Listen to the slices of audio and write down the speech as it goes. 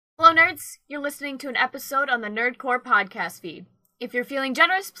nerds! You're listening to an episode on the Nerdcore podcast feed. If you're feeling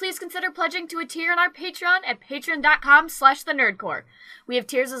generous, please consider pledging to a tier on our Patreon at patreon.com/thenerdcore. We have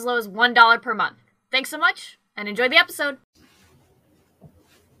tiers as low as $1 per month. Thanks so much, and enjoy the episode!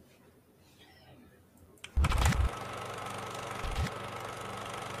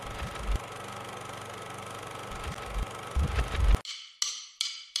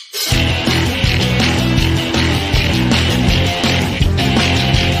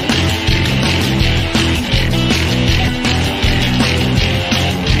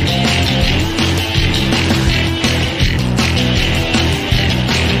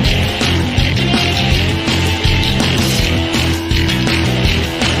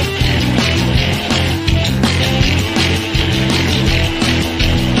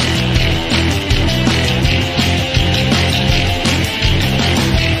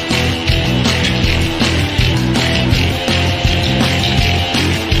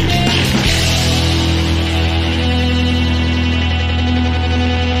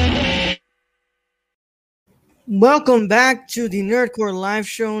 Welcome back to the Nerdcore live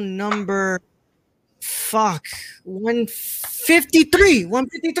show number 153. And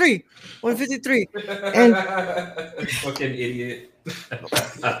fucking idiot.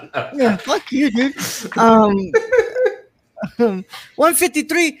 yeah, fuck you, dude.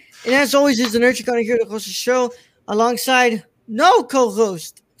 153. And as always, is the Nerd Chicano here to host the show alongside no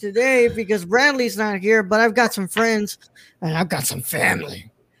co-host today because Bradley's not here, but I've got some friends and I've got some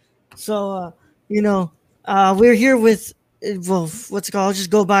family. So, we're here with, what's it called? I'll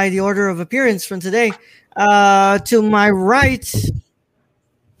just go by the order of appearance from today. To my right,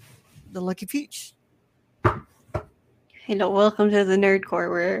 the Lucky Peach. Hello, welcome to the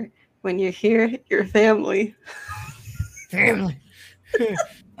Nerdcore, where when you're here, you're family. Family.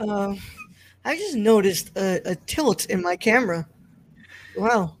 I just noticed a tilt in my camera.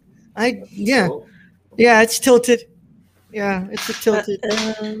 Wow. Yeah, it's tilted. Yeah, it's tilted.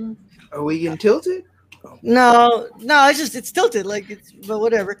 Are we getting tilted? No, it's tilted, but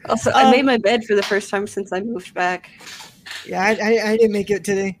whatever. Also, I made my bed for the first time since I moved back. Yeah, I didn't make it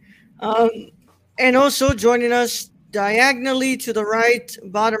today. And also joining us diagonally to the right,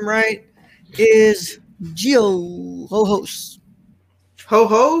 bottom right, is Gio Ho-Host.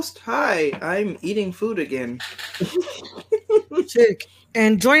 Ho-Host? Hi, I'm eating food again. Sick.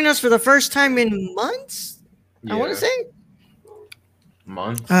 And joining us for the first time in months, I want to say.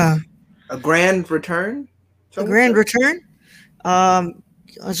 Months? A grand return? A grand return.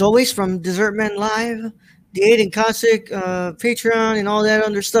 As always, from Dessert Men Live, the Aiden Cossack, Patreon, and all that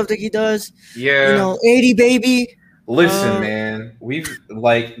other stuff that he does. Yeah. 80 baby. Listen, man,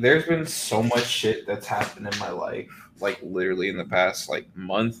 there's been so much shit that's happened in my life, literally in the past,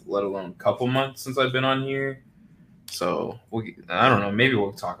 month, let alone couple months since I've been on here. So, I don't know. Maybe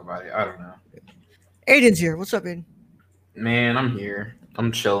we'll talk about it. I don't know. Aiden's here. What's up, Aiden? Man, I'm here.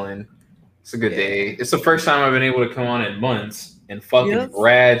 I'm chilling. It's a good day. It's the first time I've been able to come on in months, and fucking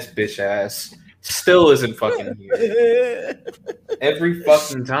Brad's bitch ass still isn't fucking here. Every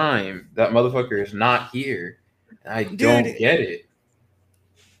fucking time that motherfucker is not here. I don't get it.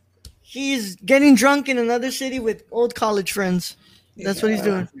 He's getting drunk in another city with old college friends. That's what he's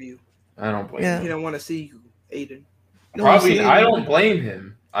doing. I don't blame him. He don't want to see you, Aiden. Probably, I don't blame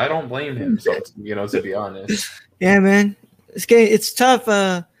him. So, to be honest. Yeah, man. It's tough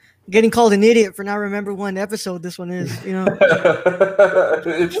getting called an idiot for not remembering what episode this one is,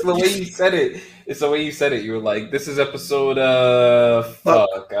 It's the way you said it. You were like, this is episode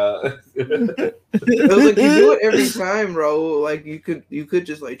fuck. It was like, you do it every time, bro. You could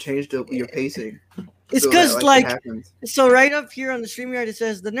just change your pacing. It's because so right up here on the StreamYard it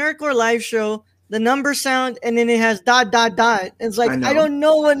says the Nerdcore live show, the number sound, and then it has ... It's I don't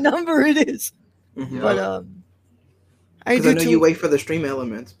know what number it is. Mm-hmm. But I know you wait for the stream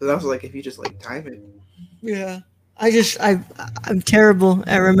elements, but I was like, if you just time it. Yeah, I'm terrible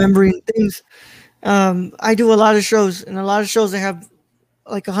at remembering things. I do a lot of shows, and a lot of shows that have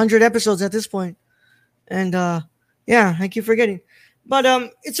 100 episodes at this point, and I keep forgetting. But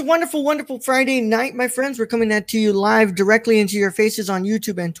it's a wonderful, wonderful Friday night, my friends. We're coming to you live directly into your faces on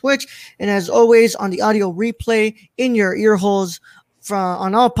YouTube and Twitch, and as always on the audio replay in your ear holes.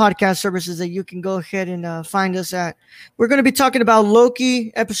 On all podcast services that you can go ahead and find us at. We're going to be talking about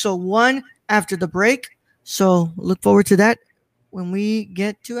Loki episode 1 after the break. So look forward to that when we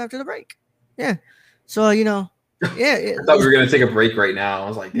get to after the break. Yeah. So, I thought we were going to take a break right now. I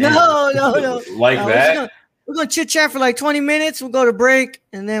was like, damn. No. That? We're going to chit chat for 20 minutes. We'll go to break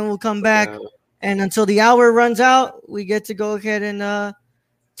and then we'll come back. Yeah. And until the hour runs out, we get to go ahead and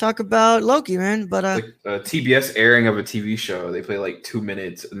talk about Loki, man. But Like a TBS airing of a TV show. They play like 2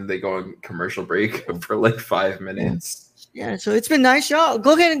 minutes and then they go on commercial break for like 5 minutes. yeah. So it's been nice, y'all.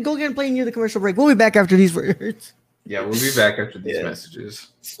 Go ahead and play you the commercial break. We'll be back after these words. Yeah, we'll be back after these messages.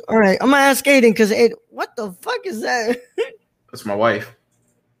 All right, I'm gonna ask Aiden because what the fuck is that? That's my wife,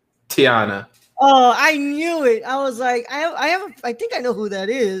 Tiana. Oh, I knew it. I was like, I think I know who that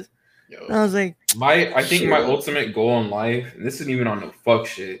is. Yo, And I was like, I think my ultimate goal in life, and this isn't even on no fuck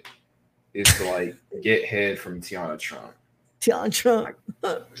shit, is to like get head from Tiana Trump. Tiana Trump.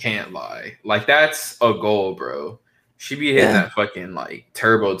 Can't lie. Like that's a goal, bro. She be hitting that fucking like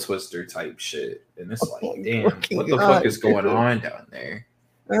turbo twister type shit. And it's like, damn, what the fuck is going on down there?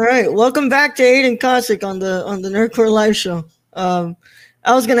 All right. Welcome back to Aiden Cossack on the Nerdcore Live Show. I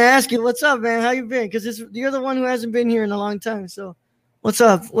was gonna ask you, what's up, man? How you been? Because you're the one who hasn't been here in a long time. So what's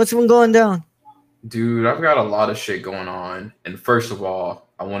up? What's been going down? Dude, I've got a lot of shit going on. And first of all,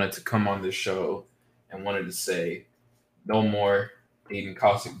 I wanted to come on this show and wanted to say no more Aiden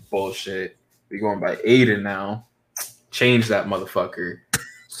Cossack bullshit. We're going by Aiden now. Change that motherfucker.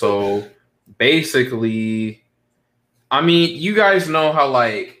 So basically, I mean, you guys know how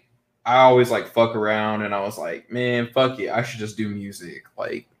like I always like fuck around and I was like, man, fuck it. I should just do music.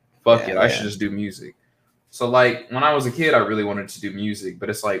 Like, fuck it. I should just do music. So like when I was a kid, I really wanted to do music, but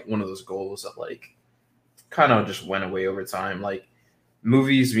it's like one of those goals that like kind of just went away over time. Like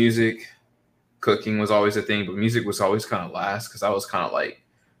movies, music, cooking was always a thing, but music was always kind of last because I was kind of like,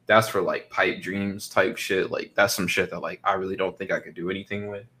 that's for like pipe dreams type shit. Like that's some shit that like I really don't think I could do anything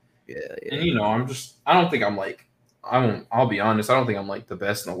with. Yeah. And you know, I don't think I'm like, I'll be honest, I don't think I'm like the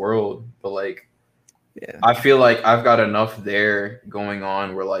best in the world, but like I feel like I've got enough there going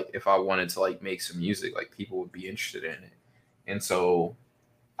on where like if I wanted to like make some music, like people would be interested in it. And so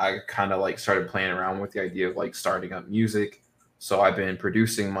I kind of like started playing around with the idea of like starting up music. So I've been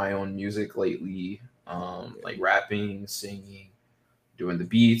producing my own music lately, like rapping, singing, doing the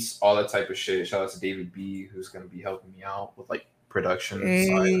beats, all that type of shit. Shout out to David B, who's going to be helping me out with like production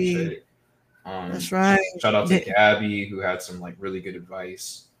side of shit. That's right. Shout out to Gabby, who had some like really good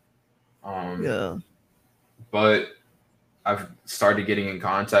advice. But I've started getting in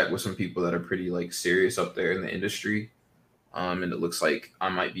contact with some people that are pretty like serious up there in the industry. And it looks like I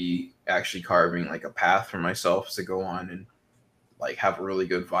might be actually carving like a path for myself to go on and like have a really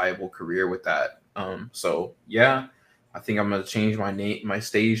good viable career with that. So yeah, I think I'm gonna change my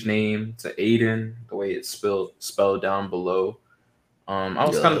stage name to Aiden, the way it's spelled down below. I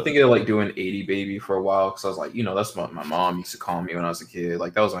was kind of thinking of like doing 80 Baby for a while because I was like, you know, that's what my mom used to call me when I was a kid.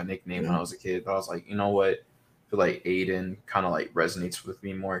 Like that was my nickname when I was a kid. But I was like, you know what? I feel like Aiden kind of like resonates with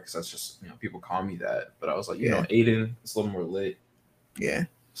me more because that's just, you know, people call me that. But I was like, you know, Aiden, it's a little more lit. Yeah.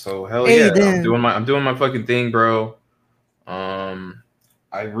 So hell yeah, I'm doing my fucking thing, bro.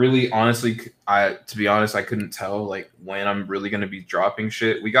 I really honestly, to be honest, I couldn't tell like when I'm really gonna be dropping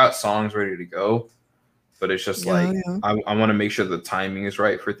shit. We got songs ready to go, but it's just I want to make sure the timing is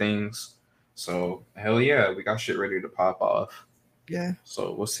right for things. So hell yeah, we got shit ready to pop off. Yeah.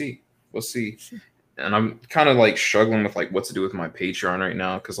 So we'll see. And I'm kind of like struggling with like what to do with my Patreon right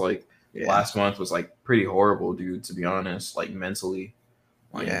now because like last month was like pretty horrible, dude. To be honest, like mentally.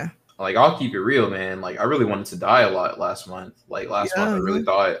 Like I'll keep it real, man. Like I really wanted to die a lot last month. Like last month, I really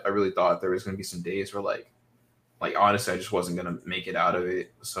thought there was gonna be some days where like honestly, I just wasn't gonna make it out of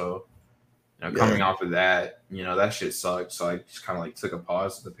it. So, you know, coming off of that, you know, that shit sucked. So I just kind of like took a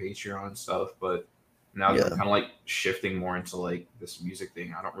pause to the Patreon stuff. But now that I'm kind of like shifting more into like this music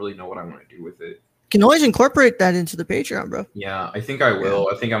thing, I don't really know what I want to do with it. You can always incorporate that into the Patreon, bro. Yeah, I think I will.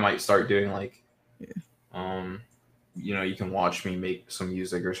 I think I might start doing like, you know, you can watch me make some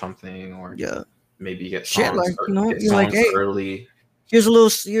music or something, or maybe get songs, like, you know, you're like, hey, early. Here's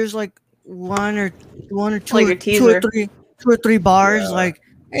like one or two, like two or three bars. Like,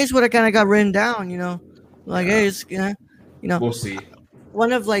 hey, it's what I kind of got written down, you know. Like, hey, it's you know. We'll see.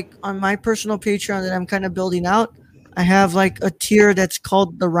 One of like on my personal Patreon that I'm kind of building out, I have like a tier that's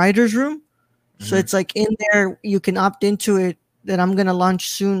called the Writers Room. So it's like in there, you can opt into it. That I'm gonna launch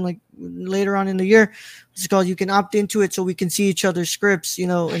soon, like later on in the year. It's called. You can opt into it so we can see each other's scripts, you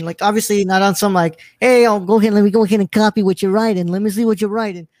know, and like obviously not on some like, hey, I'll go ahead, let me go ahead and copy what you're writing. Let me see what you're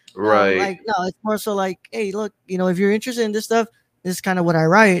writing. Right. No, it's more so like, hey, look, you know, if you're interested in this stuff, this is kind of what I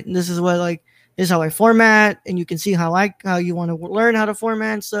write, and this is what like this is how I format, and you can see how you want to learn how to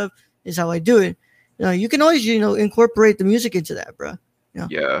format and stuff. This is how I do it. You know, you can always incorporate the music into that, bro. You know?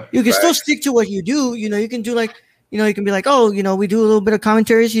 Yeah. You can still stick to what you do. You know, you can do like. You know, you can be like, oh, you know, we do a little bit of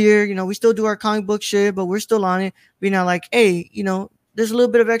commentaries here. You know, we still do our comic book shit, but we're still on it. But, you know, like, hey, you know, there's a little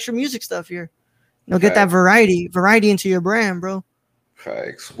bit of extra music stuff here. You know, get that variety into your brand, bro.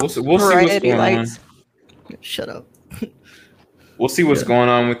 Facts. We'll see what's Variety going lights. on. Shut up. We'll see what's going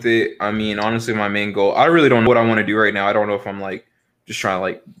on with it. I mean, honestly, my main goal, I really don't know what I want to do right now. I don't know if I'm like just trying to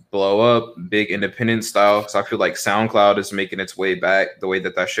like blow up big independent style, because I feel like SoundCloud is making its way back the way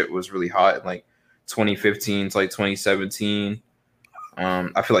that shit was really hot in like 2015 to like 2017.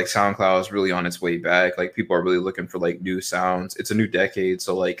 I feel like SoundCloud is really on its way back. Like people are really looking for like new sounds. It's a new decade,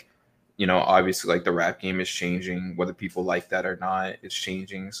 so like, you know, obviously like the rap game is changing, whether people like that or not. It's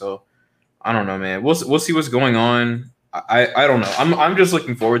changing. So I don't know, man. We'll see what's going on. I don't know. I'm just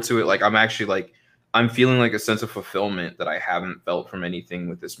looking forward to it. Like I'm actually like I'm feeling like a sense of fulfillment that I haven't felt from anything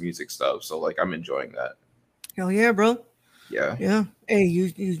with this music stuff. So like I'm enjoying that. Hell yeah, bro. Yeah. Yeah. Hey,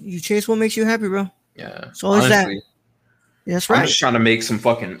 you chase what makes you happy, bro. Yeah. So is that. That's right. I'm just trying to make some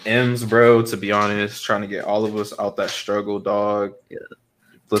fucking M's, bro. To be honest, trying to get all of us out that struggle, dog. Yeah.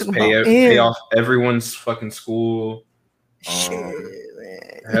 Let's pay off everyone's fucking school. Shit,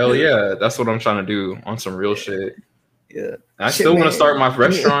 man. Hell yeah, that's what I'm trying to do on some real shit. Yeah. And I still want to start my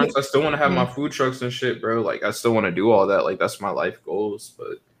restaurants. I still want to have my food trucks and shit, bro. Like I still want to do all that. Like that's my life goals.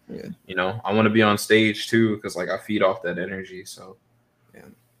 But you know, I want to be on stage too, because like I feed off that energy. So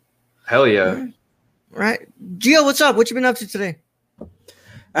hell yeah. Right. Gio, what's up? What you been up to today?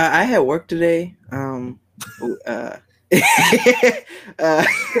 I had work today. Hold on. Hey,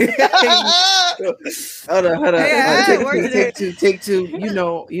 take two. You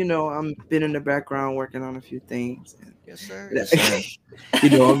know, I'm been in the background working on a few things. Yes, sir. You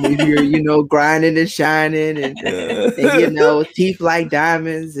know, I'm here, you know, grinding and shining and you know, teeth like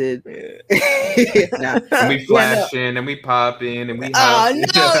diamonds and, and we flashing and we popping and we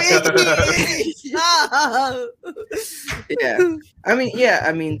yeah.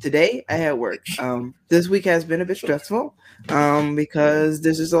 I mean today I had work. This week has been a bit stressful because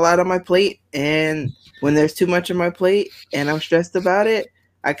there's just a lot on my plate, and when there's too much on my plate and I'm stressed about it,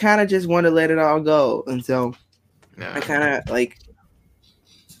 I kind of just want to let it all go. And so I kind of like,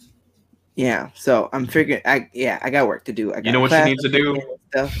 so I'm figuring, I got work to do. You know what you need to do?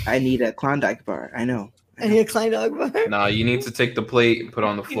 Stuff. I need a Klondike bar. I know. I need a Klondike bar. Nah, you need to take the plate and put it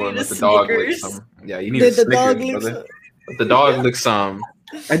on the floor and let the dog lick some. Yeah, you need the Snickers, dog brother. Let the dog lick some.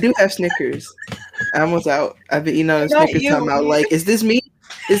 I do have Snickers. I almost out. I've been eating on a Snickers time out. Like, is this me?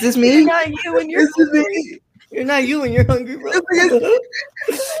 Is this me? You're not you when you're hungry. You're not you when you're hungry, bro.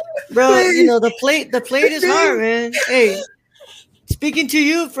 Bro, you know the plate is hard, man. Hey, speaking to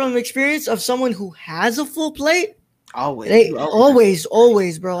you from experience of someone who has a full plate, always,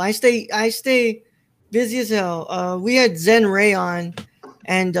 bro. I stay busy as hell. We had Zen Ray on,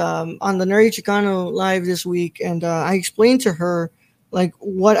 and on the Nerdy Chicano live this week, and I explained to her like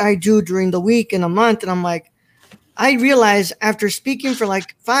what I do during the week and a month, and I'm like, I realized after speaking for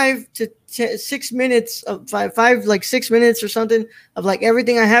like 5 to 6 minutes of 6 minutes or something of like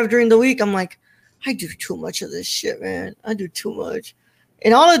everything I have during the week, I'm like, I do too much of this shit, man. I do too much.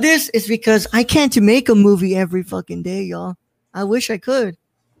 And all of this is because I can't make a movie every fucking day, y'all. I wish I could,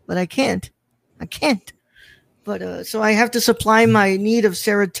 but I can't. But so I have to supply my need of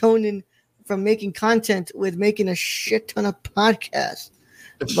serotonin from making content with making a shit ton of podcasts.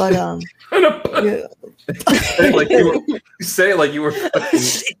 But yeah. Say it like you were fucking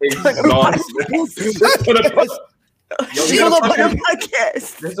exhausted.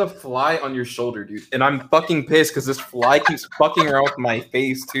 There's a fly on your shoulder, dude, and I'm fucking pissed because this fly keeps fucking around my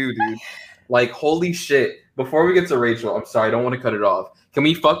face too, dude. Like, holy shit! Before we get to Rachel, I'm sorry, I don't want to cut it off. Can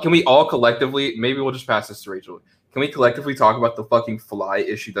we all collectively? Maybe we'll just pass this to Rachel. Can we collectively talk about the fucking fly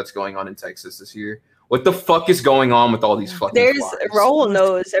issue that's going on in Texas this year? What the fuck is going on with all these fucking flies? Raul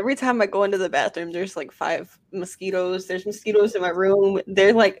knows. Every time I go into the bathroom, there's like 5 mosquitoes. There's mosquitoes in my room.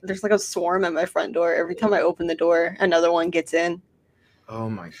 There's like a swarm at my front door. Every time I open the door, another one gets in. Oh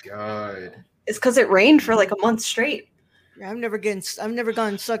my god. It's because it rained for like a month straight. Yeah, I've never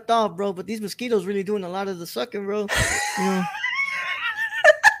gotten sucked off, bro. But these mosquitoes really doing a lot of the sucking, bro. You know?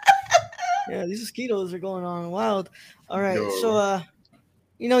 Yeah, these mosquitoes are going on wild. All right, so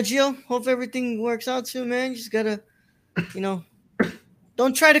you know, Gio, hope everything works out soon, man. You just gotta, you know,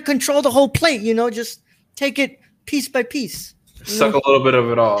 don't try to control the whole plate, you know, just take it piece by piece. Suck a little bit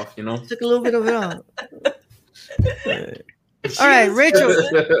of it off, you know? Suck a little bit of it off. All right, Rachel.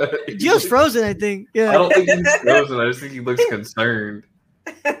 Gio's frozen, I think. Yeah. I don't think he's frozen. I just think he looks concerned.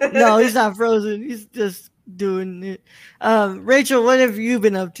 No, he's not frozen. He's just doing it. Rachel, what have you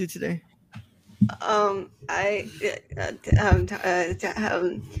been up to today? I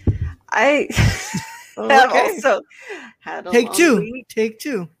have also had a Take two. week. Take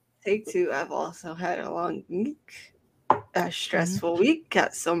two. I've also had a long week, a stressful week.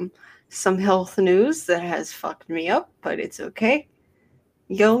 Got some health news that has fucked me up, but it's okay.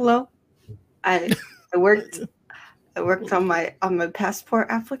 YOLO. I worked on my passport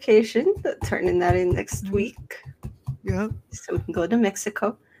application, turning that in next week. Yeah. So we can go to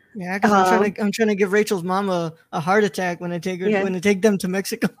Mexico. Yeah, because I'm trying to give Rachel's mom a heart attack when I take her when I take them to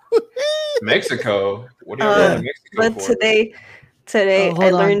Mexico. Mexico. What are you going to Mexico but for? today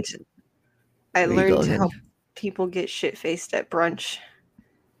I learned how people get shit faced at brunch.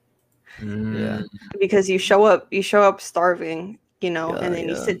 Yeah. Because you show up starving, and then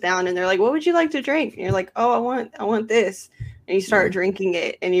you sit down and they're like, "What would you like to drink?" And you're like, "Oh, I want this." And you start drinking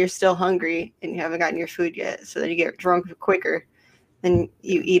it and you're still hungry and you haven't gotten your food yet. So then you get drunk quicker and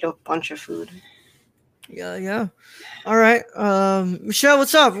you eat a bunch of food. Yeah. All right. Michelle,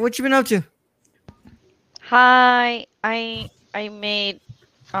 what's up? What you been up to? Hi. I made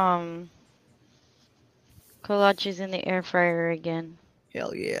collages in the air fryer again.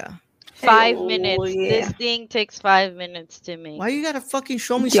 Hell yeah. 5 minutes. Yeah. This thing takes 5 minutes to make. Why you gotta fucking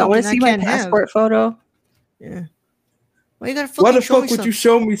show me Do you something want to see my passport photo? Yeah. Why you gotta fucking show me something? You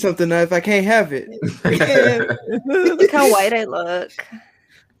show me something if I can't have it? Look how white I look.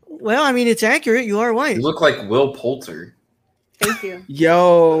 Well, I mean, it's accurate. You are white. You look like Will Poulter. Thank you.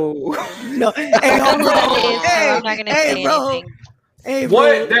 Yo. No. Hey, I'm not gonna say anything. Hey,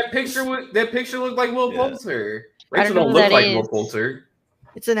 what? That picture looked like Will Poulter. Rachel don't look like Will Poulter.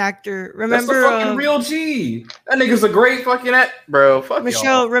 It's an actor. Remember, that's the fucking real G. That nigga's a great fucking bro. Fuck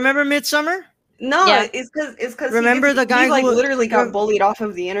Michelle, y'all. Remember Midsummer? No, it's because remember the guy who literally got bullied off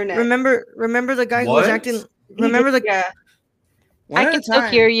of the internet. Remember the guy who was acting. Remember I can still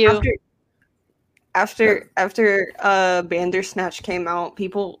hear you. After Bandersnatch came out,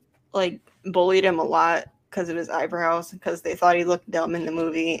 people like bullied him a lot because of his eyebrows, because they thought he looked dumb in the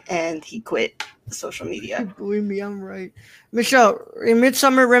movie, and he quit social media. Believe me, I'm right. Michelle, in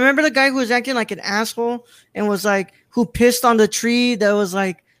Midsummer, remember the guy who was acting like an asshole and was like, who pissed on the tree that was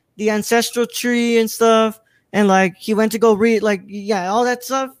like the ancestral tree and stuff, and like he went to go read all that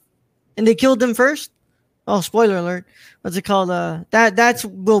stuff, and they killed him first. Oh, spoiler alert! What's it called? That's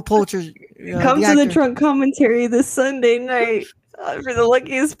Will Poulter. Come to the Drunk Commentary this Sunday night for the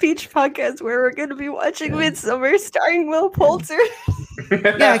Luckiest Peach podcast, where we're going to be watching Midsummer starring Will Poulter.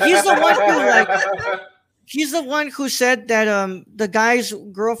 Yeah, he's the one who said that the guy's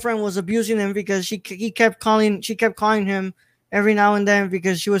girlfriend was abusing him because she kept calling him every now and then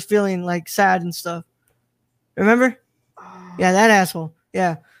because she was feeling like sad and stuff. Remember? Yeah, that asshole.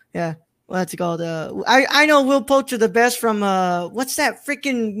 Yeah. What's it called? I know Will Poulter the best from what's that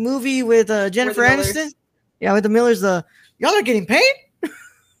freaking movie with Jennifer Aniston? Yeah, with the Millers. Y'all are getting paid?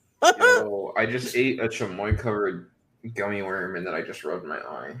 Yo, I just ate a chamoy covered gummy worm and then I just rubbed my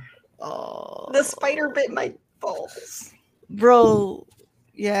eye. Oh, the spider bit my balls. Bro.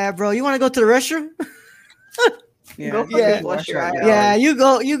 Yeah, bro. You want to go to the restroom? Flush your eyes out. Yeah, you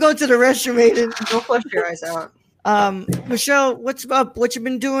go to the restroom, Aiden. Go flush your eyes out. Michelle, what's up? What you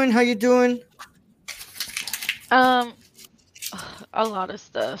been doing? How you doing? A lot of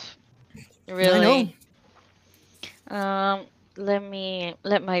stuff. Really. I know.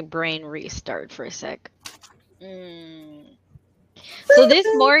 Let my brain restart for a sec. So this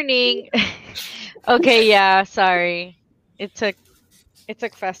morning, okay, yeah, sorry. It took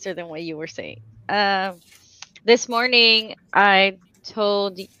faster than what you were saying. This morning I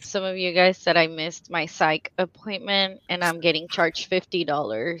told some of you guys that I missed my psych appointment and I'm getting charged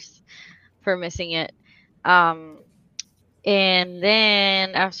 $50 for missing it. And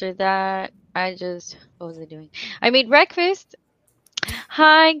then after that, what was I doing? I made breakfast.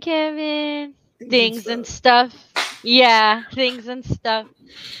 Hi, Kevin. Things and stuff. Yeah, things and stuff.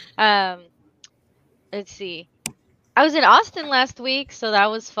 Let's see. I was in Austin last week, so that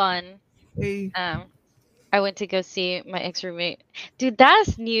was fun. Hey. I went to go see my ex-roommate. Dude,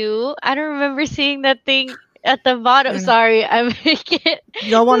 that's new. I don't remember seeing that thing at the bottom. Sorry, I'm making it.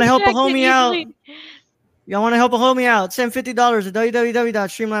 Y'all want to help a homie out? Y'all want to help a homie out? Send $50 to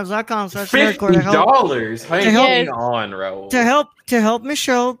www.streamlabs.com/nerdcore. $50? How you going on, Raul? To help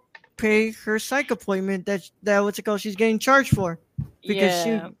Michelle pay her psych appointment that what's it called? She's getting charged for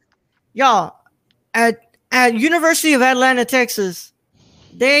because y'all at University of Atlanta, Texas,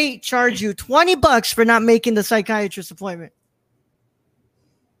 they charge you $20 for not making the psychiatrist appointment.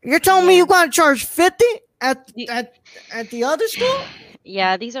 You're telling me you got to charge $50 at the other school?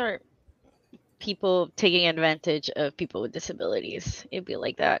 Yeah, these are people taking advantage of people with disabilities. It'd be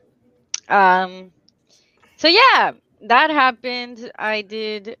like that. So yeah, that happened. I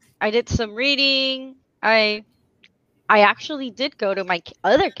did some reading. I actually did go to my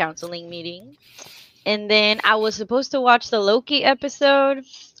other counseling meeting. And then I was supposed to watch the Loki episode,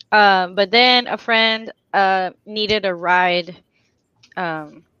 but then a friend needed a ride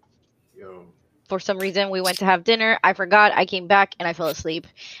Yo. For some reason, we went to have dinner. I forgot. I came back and I fell asleep.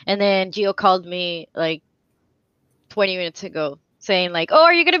 And then Gio called me like 20 minutes ago saying like, "Oh,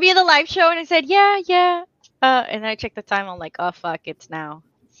 are you gonna be in the live show?" And I said, "Yeah." And I checked the time. I'm like, "Oh fuck, it's now."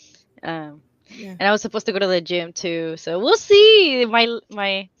 Yeah. And I was supposed to go to the gym too. So we'll see. And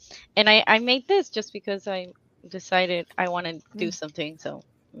I made this just because I decided I want to do something. So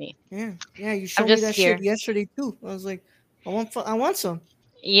me. Yeah. You showed me just that here. shit yesterday too. I was like, I want some.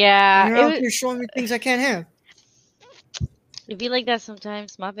 Yeah, And you're out here showing me things I can't have. it'd be like that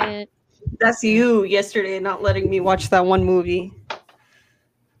sometimes. My bad. That's you yesterday not letting me watch that one movie.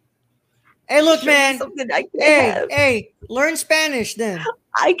 Hey, look, Show me man. something I can't have. Hey, learn Spanish then.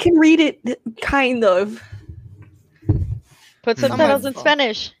 I can read it, kind of. Put subtitles in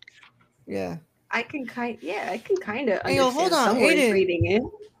Spanish. Yeah. I can kind of Hey, understand yo, hold on, someone Aiden. reading it.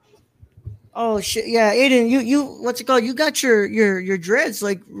 Oh shit, yeah, Aiden, you what's it called? You got your dreads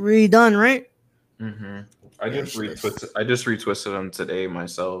like redone, right? Mm-hmm. I just retwisted them today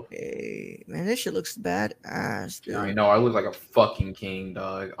myself. Hey, man, this shit looks badass, dude. Yeah, I know. I look like a fucking king,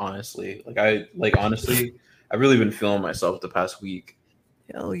 dog. Honestly, honestly, I've really been feeling myself the past week.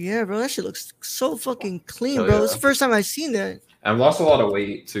 Hell yeah, bro, that shit looks so fucking clean, Hell bro. yeah. It's the first time I've seen that. I've lost a lot of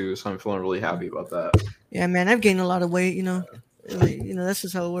weight too, so I'm feeling really happy about that. Yeah, man, I've gained a lot of weight. That's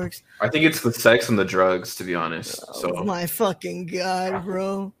just how it works. I think it's the sex and the drugs, to be honest. So Oh my fucking god,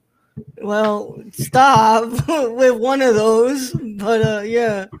 bro. Well, stop with one of those, but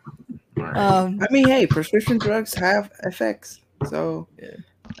yeah. I mean, hey, prescription drugs have effects, so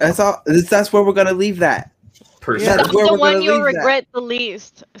that's all. That's where we're gonna leave that. Stop the one you'll regret the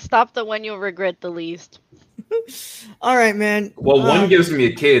least. Stop the one you'll regret the least. All right, man. Well, one gives me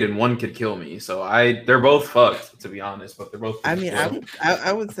a kid and one could kill me, so they're both fucked, to be honest. But they're both. I mean,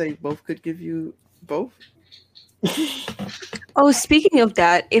 I would say both could give you both. Oh, speaking of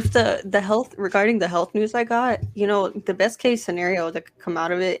that, if the health regarding the health news I got, the best case scenario that could come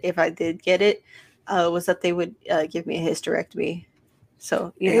out of it if I did get it was that they would give me a hysterectomy.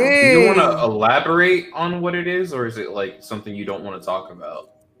 So you don't want to elaborate on what it is, or is it like something you don't want to talk about?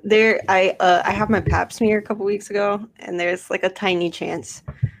 I have my pap smear a couple weeks ago, and there's like a tiny chance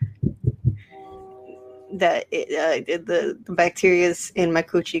that the bacterias in my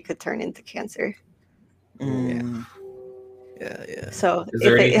coochie could turn into cancer. Yeah. So is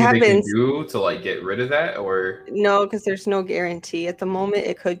there anything happens, they can do to like get rid of that, or no? Because there's no guarantee at the moment.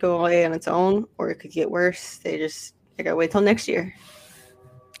 It could go away on its own, or it could get worse. I gotta wait till next year.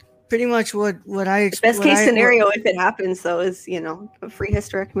 Pretty much what I expect. Best case scenario, if it happens, though, is a free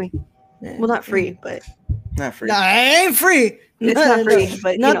hysterectomy. Yeah. Well, not free, but not free. No, it ain't free. It's not free,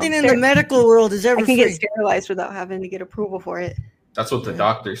 but nothing in the medical world is ever free. I can get sterilized without having to get approval for it. That's what the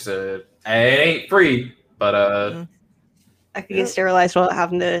doctor said. It ain't free, but I could get sterilized without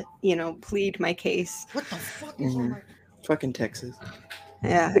having to, plead my case. What the fuck is on my fucking Texas?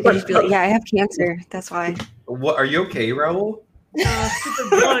 Yeah, I could just be like, I have cancer. That's why. What? Are you okay, Raul? Stupid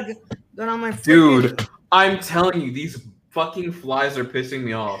bug got on my dude. I'm telling you, these fucking flies are pissing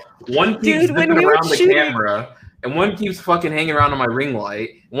me off. One keeps zipping around the camera, and one keeps fucking hanging around on my ring light.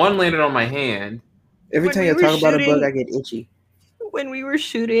 One landed on my hand. Every time you talk about a bug, I get itchy. When we were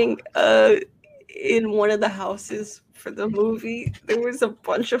shooting in one of the houses for the movie, there was a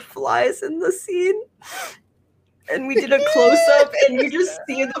bunch of flies in the scene. And we did a close-up, and you just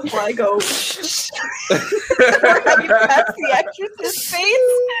see the fly go right past the actress's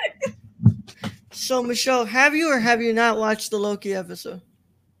face. So, Michelle, have you or have you not watched the Loki episode?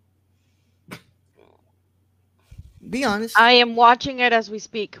 Be honest. I am watching it as we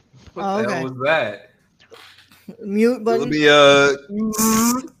speak. What the hell was that? Mute button.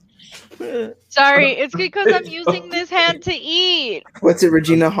 Sorry, it's because I'm using this hand to eat. What's it,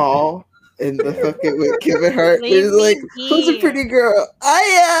 Regina Hall? And the fucking with Kevin Hart, he's like, "Who's a pretty girl? I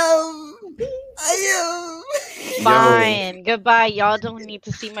am." Fine. Goodbye. Y'all don't need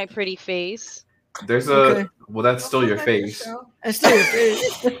to see my pretty face. There's well, that's still your face. That's still your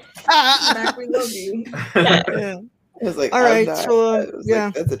face. Back, we love you. Yeah. I was like, all right, so yeah,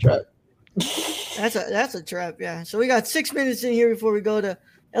 like, that's a trap. That's a trap. Yeah. So we got 6 minutes in here before we go to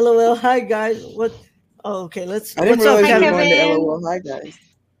LOL. Hi guys. What? Oh, okay. Let's. I didn't what's realize up, you Kevin? were going to LOL. Hi guys.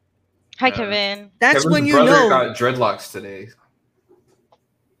 Hi, Kevin. That's Kevin's when you brother know. Got dreadlocks today.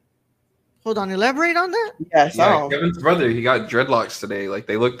 Hold on, elaborate on that. Yeah, I saw him. Kevin's brother, he got dreadlocks today. Like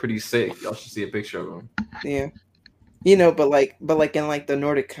they look pretty sick. Y'all should see a picture of him. Yeah, but like in like the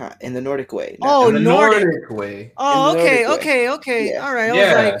Nordic way. Oh, in the Nordic way. Oh, okay. Yeah. All right. Yeah.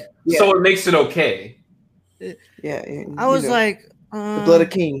 I was like, so it makes it okay. Yeah. I was like, the blood of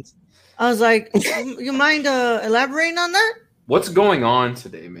kings. I was like, you mind elaborating on that? What's going on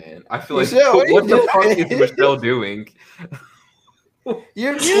today, man? I feel like Michelle, what the fuck doing? is Michelle doing?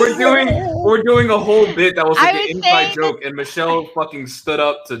 You're We're doing a whole bit that was I like an was inside saying joke, and Michelle fucking stood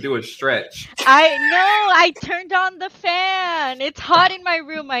up to do a stretch. I turned on the fan. It's hot in my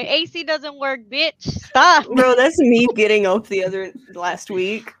room. My AC doesn't work, bitch. Stop. Bro, that's me getting up last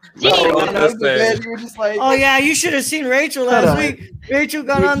week. Michelle when I was in just said, bed, you were just like, Oh yeah, you should have seen Rachel Hold last on. week. Rachel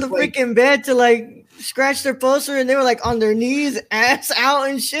got You're on the just like- freaking bed to like scratch their poster, and they were like on their knees, ass out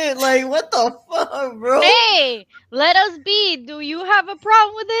and shit. Like, what the fuck, bro? Hey, let us be. Do you have a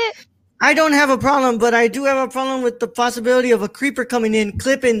problem with it? I don't have a problem, but I do have a problem with the possibility of a creeper coming in,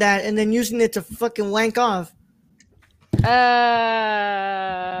 clipping that, and then using it to fucking wank off.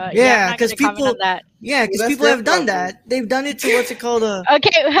 Yeah, Yeah, I'm not 'cause gonna comment people- on that. Yeah, because Well, that's people have their done problem. that. They've done it to what's it called?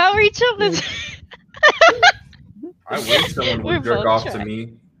 Okay, how Rachel is. I wish someone We're would jerk both off trying. to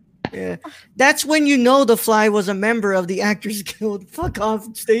me. Yeah, that's when you know the fly was a member of the Actors Guild. Fuck off,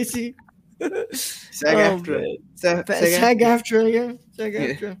 Stacy. SAG-AFTRA. SAG-AFTRA. SAG-AFTRA, yeah, Yeah.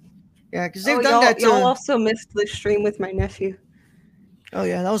 SAG-AFTRA. Yeah, because they've Oh, done y'all, that to. y'all also missed the stream with my nephew Oh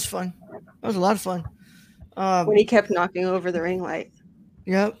yeah, that was fun. That was a lot of fun. when he kept knocking over the ring light.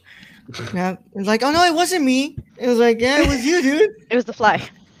 Yep. Yep. It's like, oh no, it wasn't me. It was like, yeah, it was you, dude. It was the fly.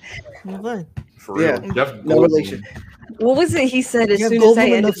 It was fun. For real. Yeah. Jeff No Goldblum. relation. What was it he said as You have soon as I Goldblum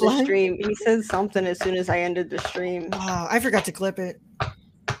in the ended the fly? stream? He said something as soon as I ended the stream. Oh, I forgot to clip it.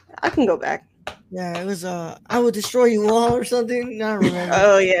 I can go back. Yeah, it was I will destroy you all or something. I don't remember.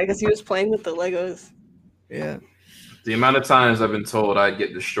 Oh yeah, because he was playing with the Legos. Yeah. The amount of times I've been told I'd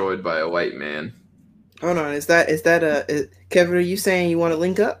get destroyed by a white man. Hold on. Kevin, are you saying you want to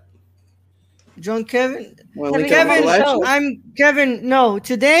link up? Drunk Kevin. Want to link Kevin, up with the live show. show? I'm Kevin. No,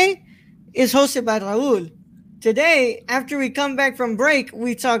 today is hosted by Raul. Today, after we come back from break,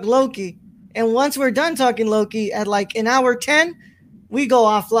 we talk Loki. And once we're done talking Loki at like an hour 10, we go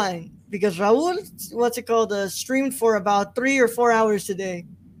offline. Because Raul, streamed for about 3 or 4 hours today.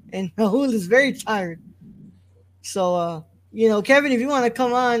 And Raul is very tired. So, Kevin, if you want to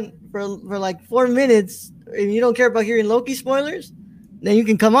come on for like 4 minutes and you don't care about hearing Loki spoilers, then you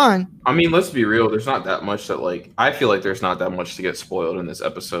can come on. I mean, let's be real. There's not that much I feel like there's not that much to get spoiled in this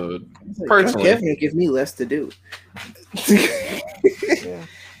episode. Personally. Kevin will give me less to do. Yeah.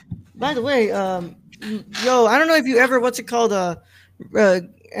 By the way, yo, I don't know if you ever, Aiden,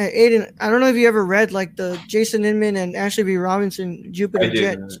 I don't know if you ever read like the Jason Inman and Ashley B. Robinson Jupiter I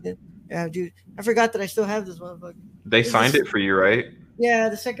Jet. did. Yeah, dude. I forgot that I still have this motherfucker. They signed it for you, right? Yeah,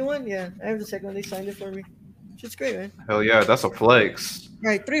 the second one. Yeah, I have the second one. They signed it for me. Shit's great, man. Hell yeah, that's a flex. All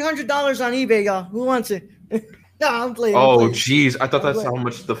right, $300 on eBay, y'all. Who wants it? No, I'm playing. I'm Oh, playing. jeez. I thought I'm that's playing. how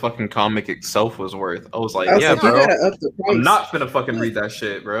much the fucking comic itself was worth. I was like, I was yeah, like, you bro. gotta up the price. I'm not finna fucking read that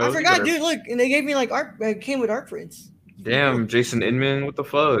shit, bro. I You forgot, better- dude. Look, and they gave me like art. It came with art prints. Damn, Jason Inman, what the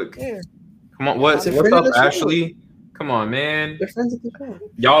fuck? Yeah. Come on, what's It's a friend up, of the show. Ashley? Come on, man. They're friends of the show.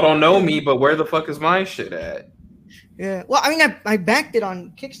 Y'all don't know me, but where the fuck is my shit at? Yeah. Well, I mean, I backed it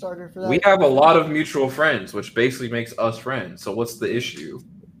on Kickstarter for that. We have a lot of mutual friends, which basically makes us friends. So what's the issue?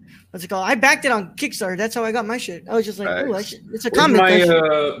 What's it called? I backed it on Kickstarter. That's how I got my shit. I was just like, oh, Facts. it's a Where's comic. I my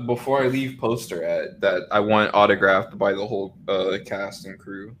should- before I leave poster at that I want autographed by the whole cast and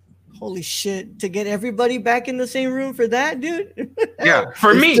crew? Holy shit! To get everybody back in the same room for that, dude. Yeah,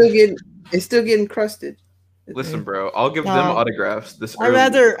 for It's me. still getting crusted. Listen, bro, I'll give them No. autographs. This I'd early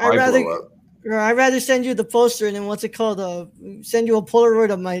rather- before I'd I rather- blow up. Or I'd rather send you the poster and then what's it called? Send you a Polaroid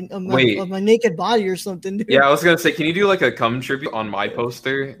of Wait. my naked body or something, dude. Yeah, I was gonna say, can you do like a cum tribute on my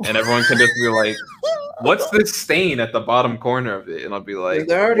poster, and everyone can just be like, "What's this stain at the bottom corner of it?" And I'll be like,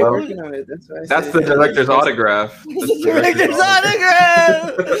 They're already well, working on it. That's why I "That's said the it. director's autograph." That's The director's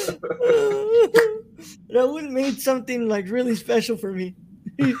autograph. Raul made something like really special for me.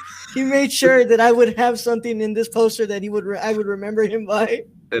 He made sure that I would have something in this poster that I would remember him by.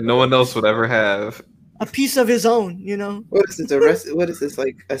 And no one else would ever have. A piece of his own, you know. What is this? What is this?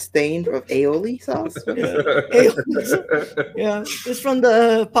 Like a stain of aioli sauce? What is it? Yeah, it's from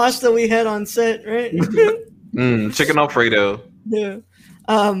the pasta we had on set, right? Chicken Alfredo. Yeah.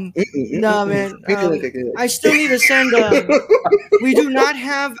 Nah, man. People look good. I still need to send. We do not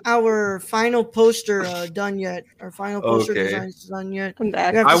have our final poster done yet. Our final poster Okay. design is done yet. I'm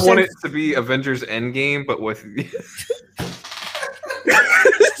back. We have I to want send- it to be Avengers Endgame, but with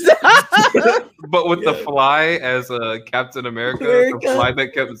but with the fly as Captain America, the America. fly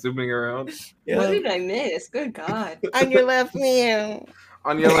that kept zooming around Yeah. What did I miss? Good God. On your left, meow.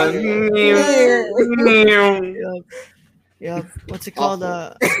 on your left. Yeah. What's it called?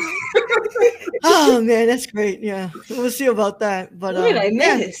 Oh man, that's great. Yeah, we'll see about that. But What did I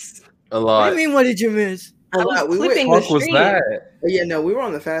yeah. miss? A What lot. do you mean? What did you miss? I was We clipping went, the What was stream. that? yeah, no, we were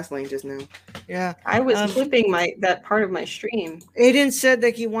on the fast lane just now. Yeah. I was clipping that part of my stream. Aiden said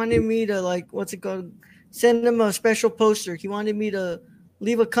that he wanted me to what's it called? Send him a special poster. He wanted me to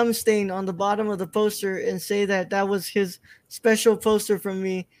leave a cum stain on the bottom of the poster and say that was his special poster from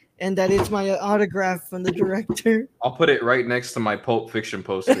me and that it's my autograph from the director. I'll put it right next to my Pulp Fiction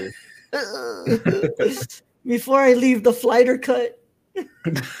poster. Before I leave, the flighter cut.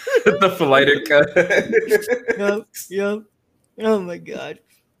 The flighter cut. Yep. Oh my god.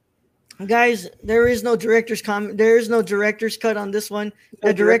 Guys, there is no director's there is no director's cut on this one.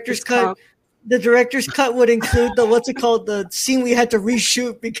 The director's cut would include the scene we had to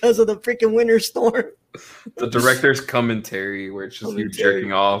reshoot because of the freaking winter storm. The director's commentary where it's just you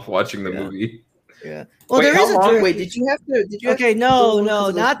jerking off watching the movie. Yeah. Well, Wait, there is a director. Wait, did you have to? Okay, no,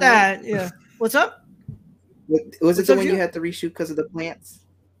 not that. Yeah. What's up? Was it the one you had to reshoot because of the plants?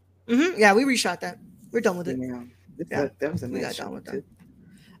 Mm-hmm. Yeah, we reshot that. We're done with it. Yeah, that was a We nice got done with shot, that. too.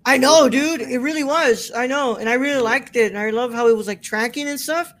 I know, dude. It really was. I know, and I really liked it, and I love how it was like tracking and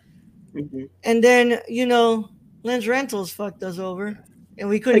stuff. Mm-hmm. And then Lens Rentals fucked us over, and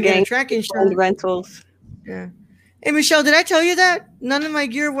we couldn't get a tracking shot. Rentals. Yeah. Hey, Michelle, did I tell you that none of my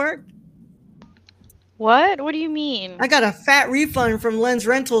gear worked? What? What do you mean? I got a fat refund from Lens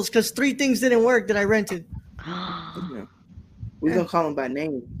Rentals because 3 things didn't work that I rented. We're gonna call them by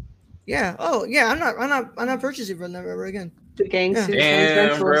name. Yeah. Oh, yeah. I'm not purchasing from them ever again. The gang suits.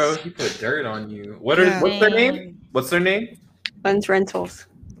 Damn, bro, he put dirt on you. What's their name? What's their name? Lens Rentals.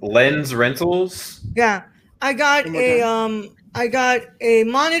 Lens Rentals. Yeah, I got a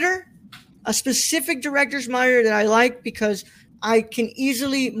monitor, a specific director's monitor that I like because I can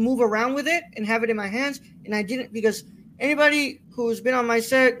easily move around with it and have it in my hands. And I didn't because anybody who's been on my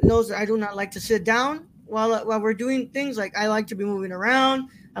set knows that I do not like to sit down while we're doing things. Like I like to be moving around.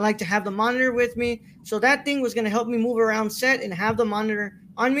 I like to have the monitor with me. So that thing was going to help me move around set and have the monitor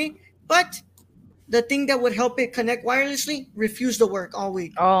on me. But the thing that would help it connect wirelessly refused to work all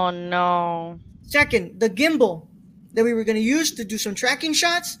week. Oh, no. Second, the gimbal that we were going to use to do some tracking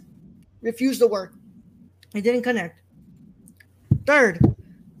shots refused to work. It didn't connect. Third,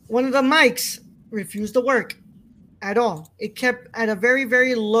 one of the mics refused to work at all. It kept at a very,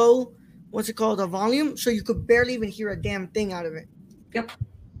 very low, a volume, so you could barely even hear a damn thing out of it. Yep.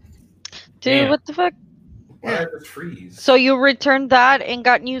 Dude, Damn. what the fuck? Why did it freeze? So you returned that and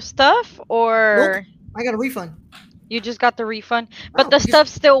got new stuff, or Nope. I got a refund. you just got the refund? But the stuff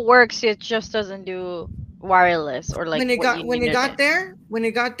still works. It just doesn't do wireless or like when it got there,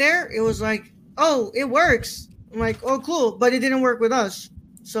 it was like, oh, it works. I'm like, oh, cool, but it didn't work with us.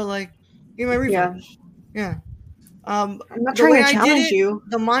 So like, give me my refund. Yeah. I'm not trying to challenge you.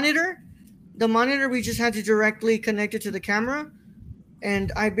 The monitor, we just had to directly connect it to the camera.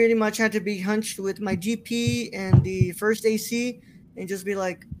 And I pretty much had to be hunched with my GP and the first AC and just be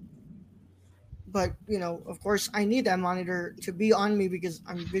like, but, of course, I need that monitor to be on me because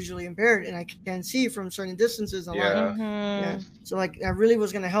I'm visually impaired and I can't see from certain distances. Yeah. So, like, that really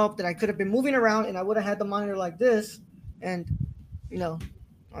was going to help that I could have been moving around and I would have had the monitor like this. And,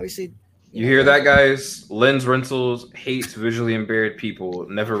 obviously. You hear that, guys? Lens Rentals hates visually impaired people.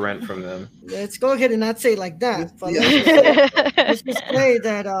 Never rent from them. Let's go ahead and not say it like that. But let's just say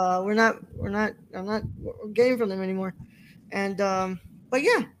that I'm not getting from them anymore. And but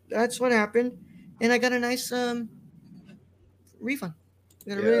yeah, that's what happened. And I got a nice refund. I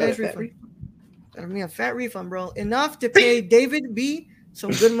got a really nice refund. Got me a fat refund, bro. Enough to pay David B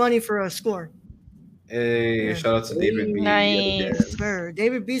some good money for a score. Hey, shout out to David B. Nice. Yes, sir.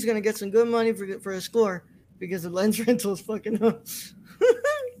 David B's gonna get some good money for a score because the Lens Rental is fucking up.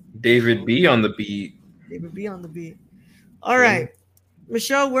 David B on the beat. David B on the beat. All right,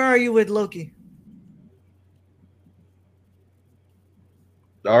 Michelle, where are you with Loki?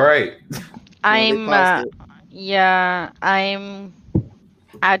 All right. I'm at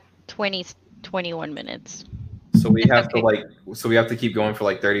 21 minutes. So we have to keep going for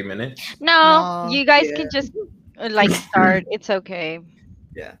like 30 minutes. No, you guys can just start. It's okay.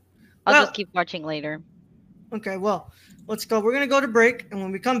 Yeah. I'll just keep watching later. Okay, well, let's go. We're going to go to break. And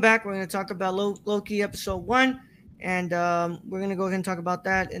when we come back, we're going to talk about Loki episode 1. And we're going to go ahead and talk about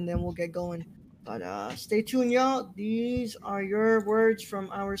that. And then we'll get going. But stay tuned, y'all. These are your words from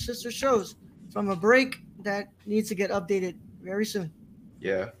our sister shows from a break that needs to get updated very soon.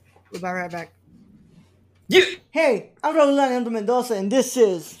 Yeah. We'll be right back. Yeah. Hey, I'm Rolando Mendoza, and this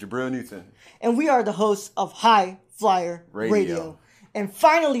is Jabril Newton. And we are the hosts of High Flyer Radio. And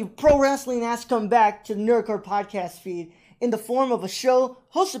finally, pro wrestling has come back to the Nerdcore podcast feed in the form of a show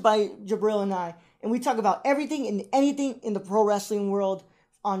hosted by Jabril and I. And we talk about everything and anything in the pro wrestling world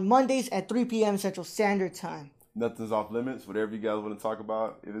on Mondays at 3 p.m. Central Standard Time. Nothing's off limits. Whatever you guys want to talk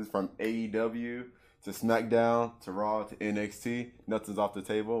about, it is from AEW to SmackDown to Raw to NXT. Nothing's off the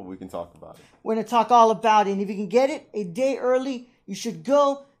table. We can talk about it. We're going to talk all about it. And if you can get it a day early, you should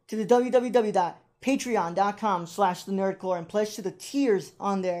go to the www.patreon.com/thenerdcore and pledge to the tiers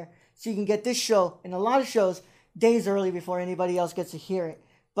on there so you can get this show and a lot of shows days early before anybody else gets to hear it.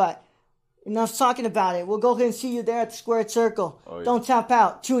 But enough talking about it. We'll go ahead and see you there at the Squared Circle. Oh, yeah. Don't tap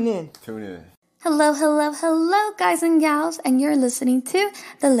out. Tune in. Tune in. Hello, hello, hello, guys and gals, and you're listening to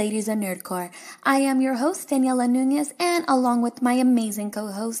The Ladies of Nerdcore. I am your host, Daniela Nunez, and along with my amazing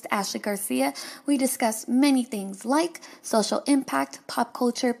co-host, Ashley Garcia, we discuss many things like social impact, pop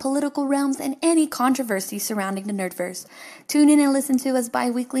culture, political realms, and any controversy surrounding the Nerdverse. Tune in and listen to us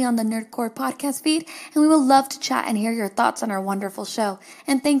bi-weekly on the Nerdcore podcast feed, and we will love to chat and hear your thoughts on our wonderful show.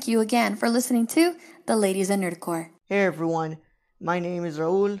 And thank you again for listening to The Ladies of Nerdcore. Hey everyone, my name is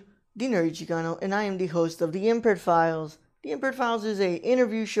Raul, the Nerdy Chicano, and I am the host of The Impaired Files. The Impaired Files is an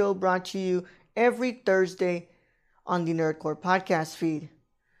interview show brought to you every Thursday on the Nerdcore podcast feed.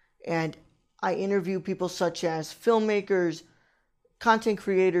 And I interview people such as filmmakers, content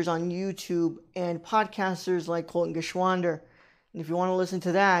creators on YouTube, and podcasters like Colton Geschwander. And if you want to listen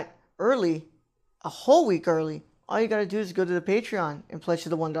to that early, a whole week early, all you got to do is go to the Patreon and pledge to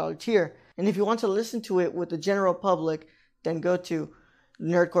the $1 tier. And if you want to listen to it with the general public, then go to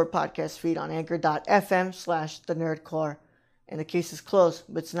Nerdcore podcast feed on anchor.fm/the Nerdcore. And the case is closed,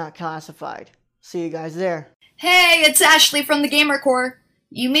 but it's not classified. See you guys there. Hey, it's Ashley from the Gamer Core.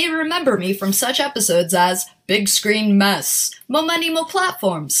 You may remember me from such episodes as Big Screen Mess, Mo Money Mo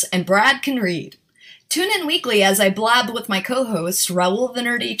Platforms, and Brad Can Read. Tune in weekly as I blab with my co-hosts Raul the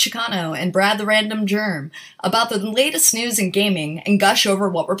Nerdy Chicano and Brad the Random Germ about the latest news in gaming and gush over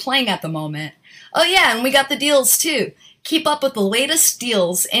what we're playing at the moment. Oh yeah, and we got the deals too. Keep up with the latest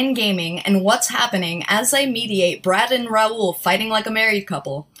deals in gaming and what's happening as I mediate Brad and Raul fighting like a married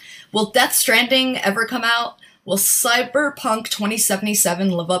couple. Will Death Stranding ever come out? Will Cyberpunk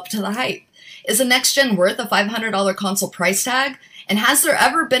 2077 live up to the hype? Is a next gen worth a $500 console price tag? And has there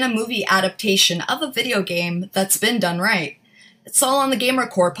ever been a movie adaptation of a video game that's been done right? It's all on the Gamer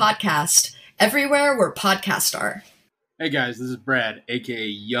Core podcast, everywhere where podcasts are. Hey guys, this is Brad, aka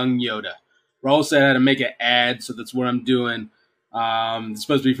Young Yoda. Raul said I had to make an ad, so that's what I'm doing. It's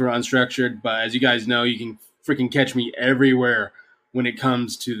supposed to be for Unstructured, but as you guys know, you can freaking catch me everywhere when it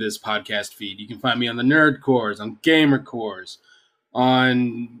comes to this podcast feed. You can find me on the Nerd Cores, on Gamer Cores,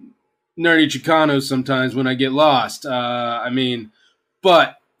 on Nerdy Chicanos sometimes when I get lost.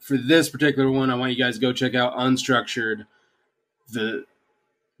 But for this particular one, I want you guys to go check out Unstructured. The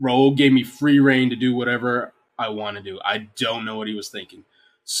Raul gave me free reign to do whatever I want to do. I don't know what he was thinking.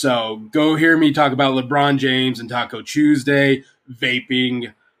 So go hear me talk about LeBron James and Taco Tuesday,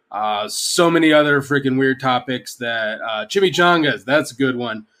 vaping, so many other freaking weird topics that chimichangas, that's a good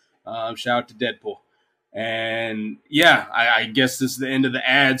one. Shout out to Deadpool. And yeah, I guess this is the end of the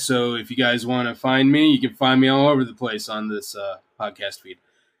ad. So if you guys want to find me, you can find me all over the place on this podcast feed.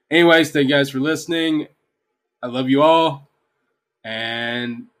 Anyways, thank you guys for listening. I love you all.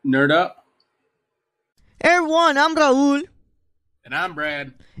 And nerd up. Hey everyone, I'm Raul. And I'm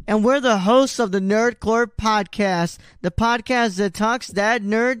Brad. And we're the hosts of the Nerdcore podcast. The podcast that talks that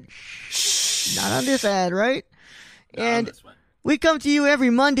nerd. Not on this ad, right? Not and on this one. We come to you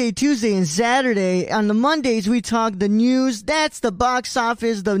every Monday, Tuesday, and Saturday. On the Mondays, we talk the news. That's the box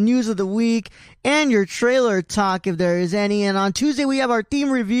office, the news of the week, and your trailer talk if there is any. And on Tuesday, we have our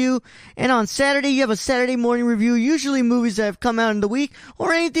theme review. And on Saturday, you have a Saturday morning review, usually movies that have come out in the week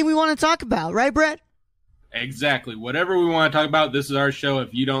or anything we want to talk about. Right, Brett? Exactly. Whatever we want to talk about, this is our show.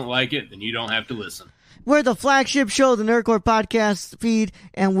 If you don't like it, then you don't have to listen. We're the flagship show, the Nerdcore podcast feed,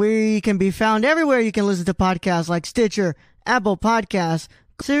 and we can be found everywhere you can listen to podcasts like Stitcher, Apple Podcasts.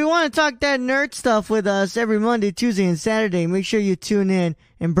 So if you want to talk that nerd stuff with us every Monday, Tuesday, and Saturday, make sure you tune in.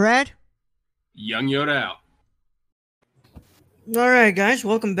 And Brad? Young Yoda out. All right, guys,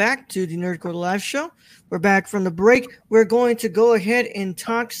 welcome back to the Nerdcore Live Show. We're back from the break. We're going to go ahead and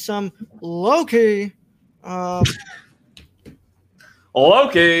talk some Loki. Loki.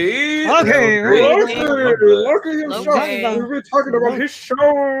 Okay. Loki himself. We've been talking about his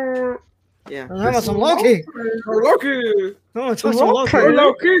show. Yeah. We're talking about some Loki. Loki. Oh, talk some Loki.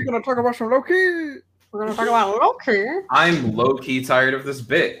 Loki. Gonna talk about some Loki. We're gonna talk about Loki. I'm low-key tired of this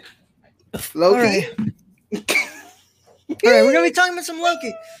bit. Loki. All right, we're gonna be talking about some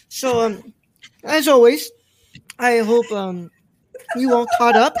Loki. So, as always, I hope you all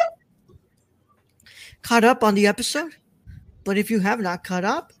caught up on the episode. But if you have not caught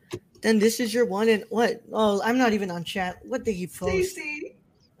up, then this is your one and what? Oh, I'm not even on chat. What did he post?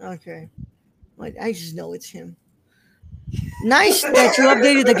 Okay. Like, I just know it's him. Nice that you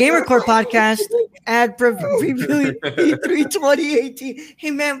updated the GamerCore podcast. Previewing E3 2018.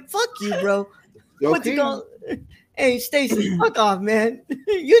 Hey man, fuck you, bro. What's it Okay. called? Hey Stacy, fuck off, man.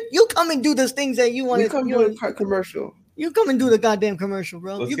 You come and do those things that you want You to. come do a commercial. You come and do the goddamn commercial,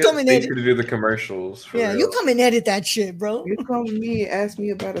 bro. Let's You get come and Stacey edit. to do the commercials. For Yeah, real. you come and edit that shit, bro. You come to me and ask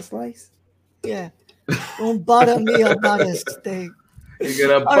me about a slice. Yeah. Don't bother me about a steak. You're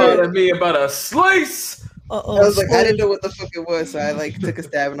gonna bother me about a slice. I was like, I didn't know what the fuck it was, so I like took a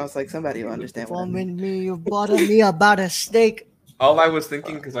stab and I was like, somebody will understand what I mean. You bother me about a steak. All I was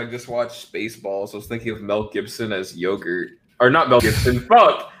thinking, because I just watched Spaceballs, I was thinking of Mel Gibson as yogurt. Or not Mel Gibson,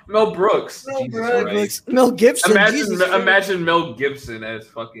 fuck! Mel Brooks. Mel Gibson. Imagine Mel Gibson as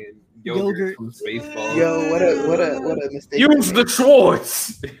fucking yogurt from Spaceballs. Yo, what a mistake. Use the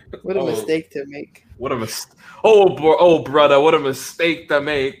Schwartz! What a mistake to make. What a mistake. Oh, brother, what a mistake to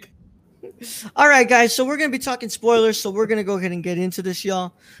make. All right, guys. So we're going to be talking spoilers. So we're going to go ahead and get into this,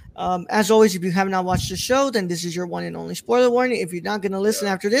 y'all. As always, if you have not watched the show, then this is your one and only spoiler warning. If you're not going to listen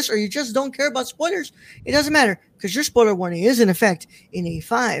after this, or you just don't care about spoilers, it doesn't matter, because your spoiler warning is in effect in a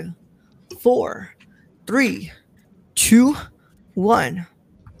 5, 4, 3, 2, 1.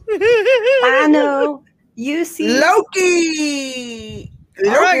 I know. You see Loki.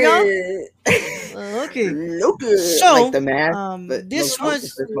 All right, y'all. Loki. So, like the math,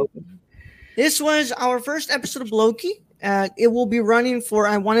 this was our first episode of Loki. It will be running for,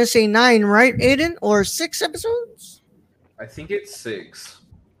 I want to say 9, right, Aiden? Or 6 episodes? I think it's 6.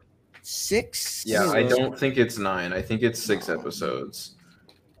 6? Yeah, I don't think it's 9. I think it's 6 episodes.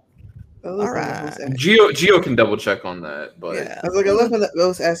 All right. Gio can double check on that, but I was like, I love when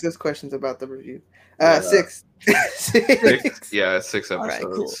those ask us questions about the review. 6. 6. Yeah, 6 episodes. All right,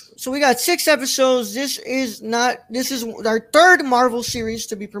 cool. So we got 6 episodes. This is our third Marvel series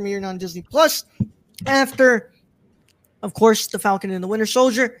to be premiered on Disney Plus, after, of course, The Falcon and the Winter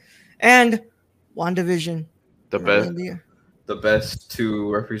Soldier and WandaVision. The best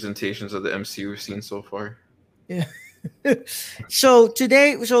 2 representations of the MCU we've seen so far. Yeah. So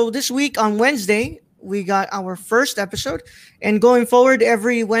this week on Wednesday, we got our first episode, and going forward,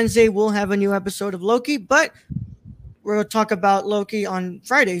 every Wednesday we'll have a new episode of Loki, but we'll talk about Loki on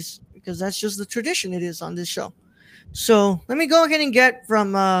Fridays because that's just the tradition it is on this show. So let me go ahead and get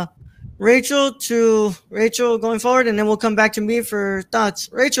from Rachel going forward, and then we'll come back to me for thoughts.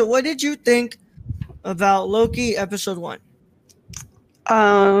 Rachel, what did you think about Loki episode 1?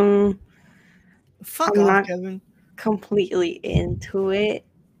 Fuck off, Kevin. Completely into it.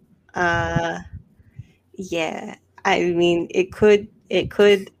 Yeah, I mean, it could. And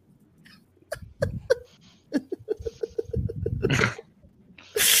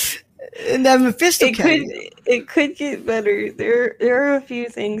that Mephisto it could get better. There are a few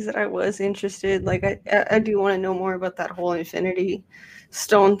things that I was interested. Like I do want to know more about that whole Infinity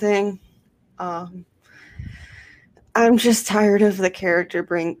Stone thing. I'm just tired of the character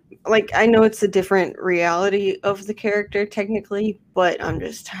I know it's a different reality of the character technically, but I'm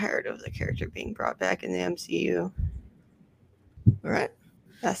just tired of the character being brought back in the MCU. All right.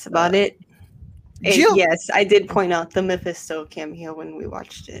 That's about it. And yes, I did point out the Mephisto cameo when we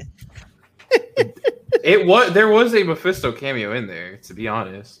watched it. There was a Mephisto cameo in there, to be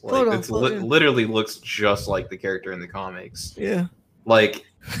honest. Like, literally looks just like the character in the comics. Yeah. Like,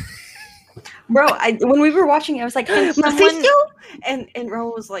 bro, when we were watching it, I was like, Mephisto? And Ro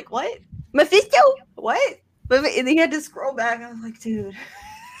was like, what? Mephisto? What? And he had to scroll back. I was like, dude.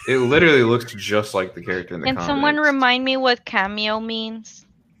 It literally looks just like the character in the comics. Can someone remind me what cameo means?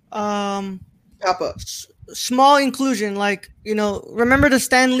 Pop-up. Small inclusion, like, remember the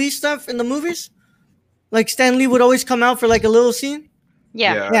Stan Lee stuff in the movies? Like Stan Lee would always come out for like a little scene.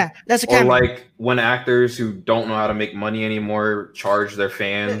 Yeah, that's a cameo. Or like when actors who don't know how to make money anymore charge their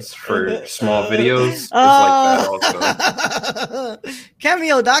fans for small videos. It's like that also.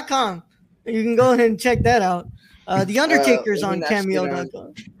 Cameo.com. You can go ahead and check that out. The Undertaker's on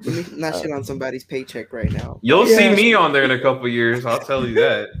Cameo.com. Let me not shit on somebody's paycheck right now. You'll see me on there in a couple years. I'll tell you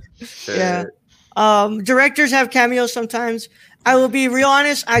that. Shit. Yeah. Directors have cameos sometimes. I will be real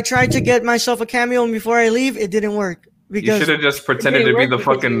honest. I tried to get myself a cameo, and before I leave, it didn't work. Because you should have just pretended to be the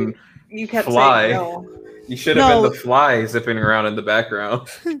fucking you kept fly. Saying no. You should have been the fly zipping around in the background.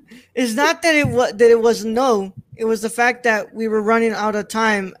 It's not that it was no. It was the fact that we were running out of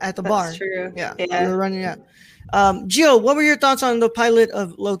time at the bar. That's true. Yeah, we were running out. Gio, what were your thoughts on the pilot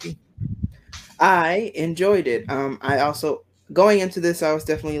of Loki? I enjoyed it. I also, going into this, I was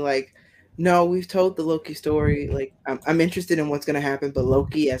definitely like, no, we've told the Loki story. Like, I'm interested in what's going to happen, but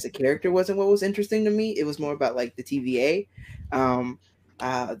Loki as a character wasn't what was interesting to me. It was more about like the TVA.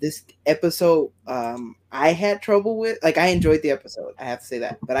 This episode, I had trouble with. Like, I enjoyed the episode. I have to say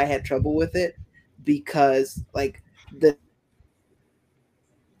that, but I had trouble with it because, like, the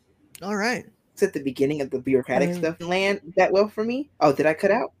All right. at the beginning of the bureaucratic stuff didn't land that well for me. Oh, did I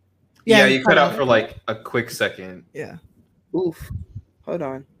cut out? Yeah, you cut out for like a quick second. Yeah. Oof. Hold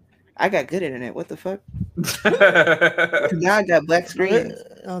on. I got good internet. What the fuck? Now I got black screen.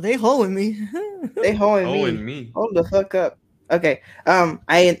 Oh, they hoeing me. They hoeing me. Hold the fuck up. Okay.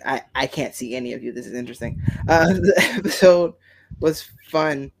 I can't see any of you. This is interesting. The episode was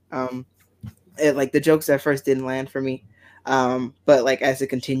fun. Like the jokes at first didn't land for me. But like as it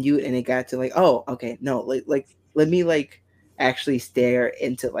continued and it got to like, oh, okay, no, like let me like actually stare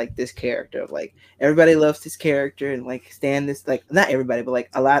into like this character. Like everybody loves this character and like stand this, like not everybody, but like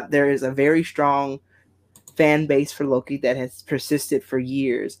a lot. There is a very strong fan base for Loki that has persisted for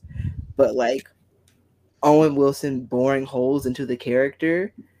years. But like Owen Wilson boring holes into the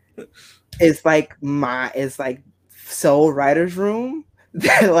character is like so writer's room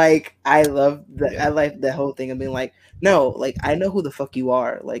that like I love I like the whole thing of being like, no, like I know who the fuck you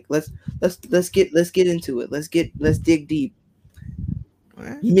are. Like let's get into it. Let's dig deep.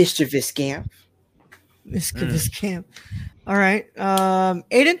 Right. Mischievous scamp. Mischievous scamp. All right.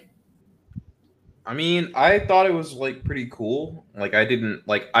 Aiden? I mean, I thought it was like pretty cool. Like I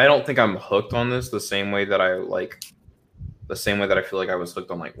don't think I'm hooked on this the same way that I feel like I was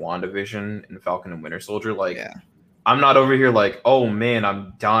hooked on like WandaVision and Falcon and Winter Soldier. Like I'm not over here like, oh man,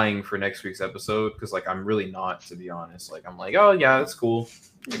 I'm dying for next week's episode, because like I'm really not, to be honest. Like I'm like, oh yeah, that's cool.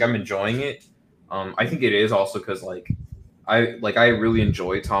 Like I'm enjoying it. I think it is also because I really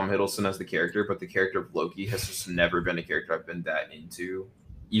enjoy Tom Hiddleston as the character, but the character of Loki has just never been a character I've been that into,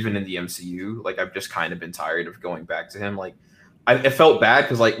 even in the MCU. Like I've just kind of been tired of going back to him. Like it felt bad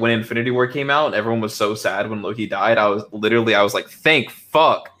because like when Infinity War came out and everyone was so sad when Loki died, I was like, thank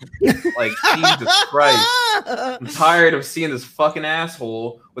fuck. Like Jesus Christ. I'm tired of seeing this fucking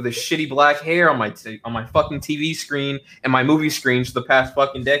asshole with his shitty black hair on my fucking TV screen and my movie screens for the past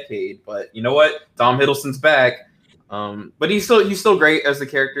fucking decade. But you know what? Tom Hiddleston's back. But he's still great as the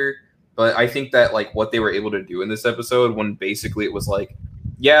character. But I think that like what they were able to do in this episode, when basically it was like,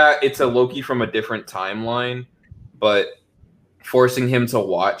 yeah, it's a Loki from a different timeline, but forcing him to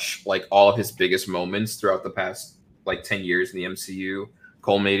watch like all of his biggest moments throughout the past like 10 years in the MCU,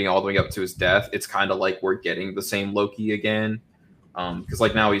 culminating all the way up to his death, it's kind of like we're getting the same Loki again. Because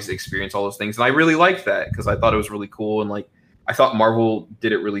like now he's experienced all those things. And I really liked that because I thought it was really cool. And like I thought Marvel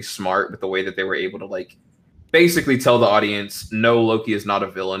did it really smart with the way that they were able to like basically tell the audience, no, Loki is not a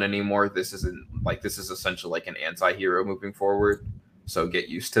villain anymore. This is essentially like an anti-hero moving forward. So get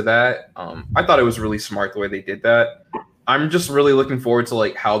used to that. I thought it was really smart the way they did that. I'm just really looking forward to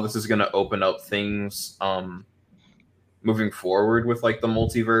like how this is going to open up things moving forward with like the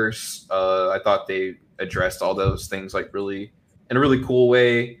multiverse. I thought they addressed all those things like really in a really cool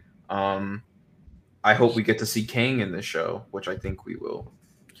way. I hope we get to see Kang in this show, which I think we will.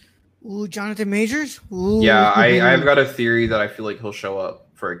 Ooh, Jonathan Majors? Ooh. Yeah, I've got a theory that I feel like he'll show up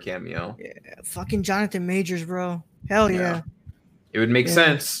for a cameo. Yeah, fucking Jonathan Majors, bro. Hell yeah. It would make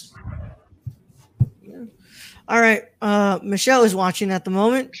sense. Yeah. All right. Michelle is watching at the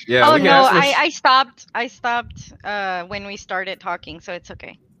moment. Yeah. Oh no, I stopped. I stopped when we started talking, so it's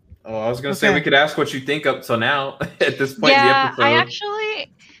okay. Oh, I was gonna say we could ask what you think up till now at this point in the episode. I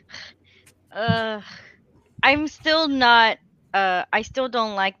actually I'm still not I still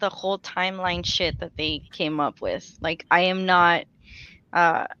don't like the whole timeline shit that they came up with. Like I am not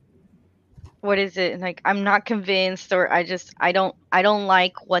what is it? Like I'm not convinced, or I don't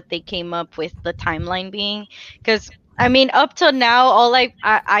like what they came up with the timeline being, because I mean up till now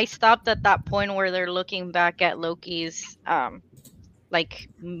I stopped at that point where they're looking back at Loki's like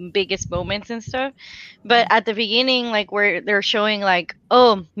biggest moments and stuff, but at the beginning like where they're showing like,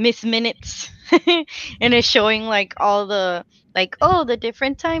 oh, Miss Minutes and it's showing like all the like, oh, the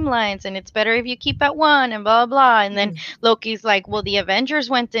different timelines, and it's better if you keep at one, and blah blah. And then Loki's like, well, the Avengers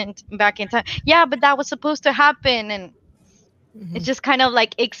went back in time. Yeah, but that was supposed to happen, and it's just kind of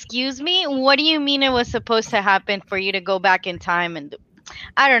like, excuse me, what do you mean it was supposed to happen for you to go back in time? And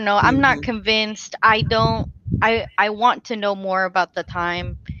I don't know. I'm not convinced. I want to know more about the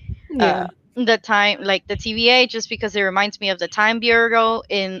time. The time, like the TVA, just because it reminds me of the Time Bureau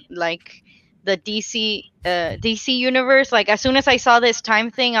in like the DC universe. Like as soon as I saw this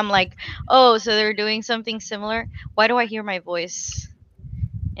time thing, I'm like, oh, so they're doing something similar. Why do I hear my voice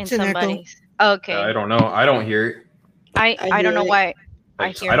in somebody's? Okay, I don't know. I don't hear it. I don't know why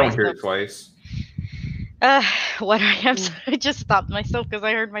I don't hear it twice. What I am, I just stopped myself because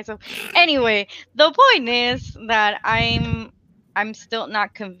I heard myself. Anyway, the point is that I'm I'm still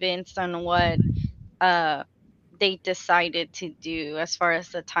not convinced on what they decided to do as far as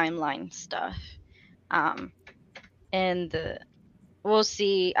the timeline stuff. Um, and we'll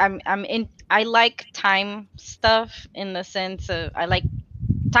see. I like time stuff in the sense of I like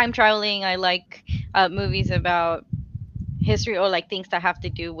time traveling. I like movies about history or like things that have to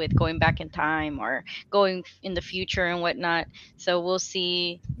do with going back in time or going in the future and whatnot. So we'll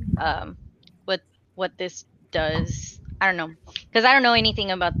see what this does. I don't know because I don't know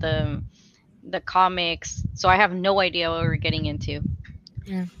anything about the comics, so I have no idea what we're getting into.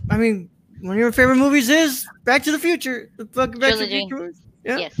 Yeah, I mean, one of your favorite movies is Back to the Future. The fucking Back to the Trilogy. Future movies.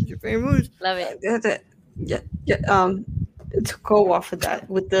 Yeah, Yes. your favorite movies. Love it. To go off of that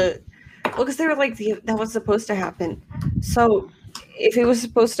with the, well, because they were like that was supposed to happen. So if it was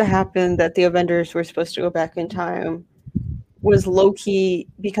supposed to happen that the Avengers were supposed to go back in time, was Loki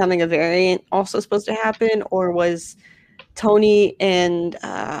becoming a variant also supposed to happen, or was Tony and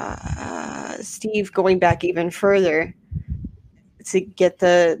Steve going back even further to get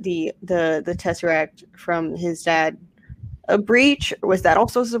the Tesseract from his dad? A breach? Or was that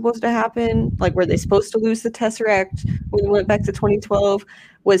also supposed to happen? Like, were they supposed to lose the Tesseract when we went back to 2012?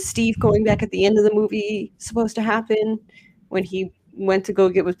 Was Steve going back at the end of the movie supposed to happen when he went to go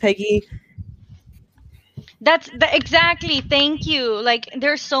get with Peggy? That's exactly. Thank you. Like,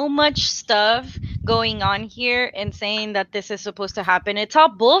 there's so much stuff going on here and saying that this is supposed to happen. It's all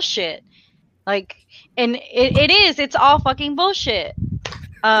bullshit. Like, and it is. It's all fucking bullshit.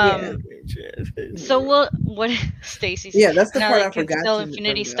 So what Stacy said. Yeah, that's the now part they I can forgot sell to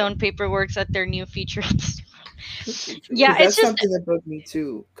Infinity bring Stone up. paperworks at their new feature. Yeah, it's that's just something that bugged me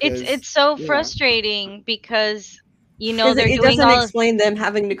too. it's so yeah. frustrating because they're it doing doesn't all explain them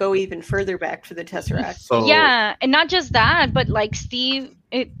having to go even further back for the Tesseract. So yeah, and not just that, but like Steve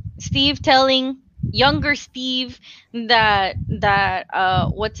telling younger Steve that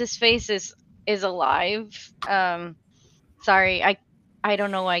what's his face is alive. Sorry, I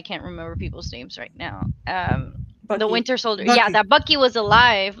don't know why I can't remember people's names right now. The Bucky. Winter Soldier. Bucky. Yeah, that Bucky was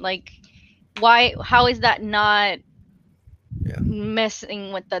alive. Like, why? How is that not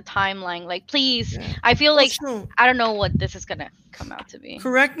messing with the timeline? Like, please. Yeah. I feel like Also, I don't know what this is gonna come out to be.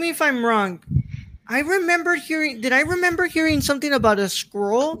 correct me if I'm wrong. Did I remember hearing something about a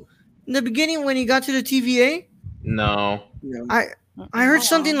scroll in the beginning when he got to the TVA? no. I heard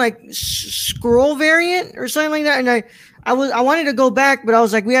something like scroll variant or something like that, and I wanted to go back, but I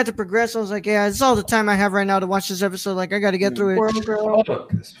was like, we had to progress. I was like, yeah, it's all the time I have right now to watch this episode. Like, I got to get through it. Squirrel Girl. Fuck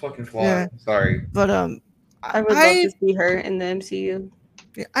this fucking fly. Yeah. Sorry. But I would love to see her in the MCU.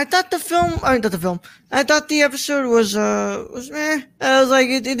 I thought I thought the episode was meh. I was like,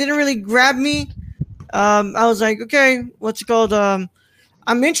 it didn't really grab me. I was like, okay, what's it called?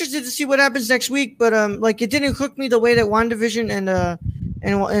 I'm interested to see what happens next week, but like it didn't hook me the way that WandaVision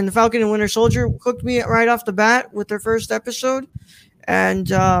and Falcon and Winter Soldier hooked me right off the bat with their first episode,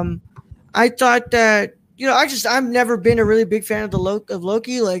 and I thought that I've never been a really big fan of of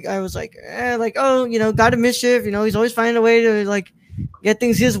Loki. Like I was like, God of Mischief, he's always finding a way to like get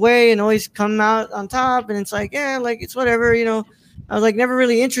things his way and always come out on top, and it's like, like it's whatever, I was like never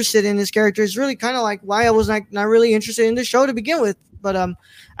really interested in this character. It's really kind of like why I was like not really interested in the show to begin with. But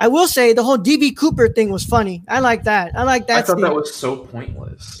I will say the whole DB Cooper thing was funny. I like that. I thought that was so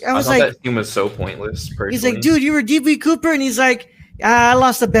pointless. I was thought like, that scene was so pointless. Personally. He's like, dude, you were DB Cooper, and he's like, I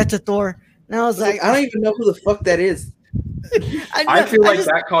lost a bet to Thor. And I was like, I don't even know who the fuck that is. I feel like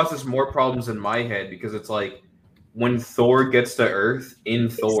that causes more problems in my head because it's like when Thor gets to Earth in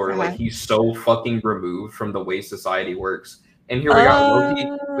Thor, like he's so fucking removed from the way society works. And here we got Loki.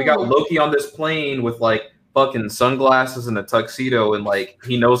 We got Loki on this plane with like fucking sunglasses and a tuxedo, and like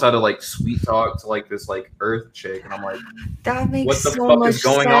he knows how to like sweet talk to like this like Earth chick, and I'm like, that makes what the so fuck much is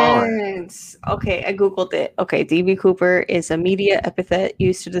going sense. Okay, I googled it. Okay, DB Cooper is a media epithet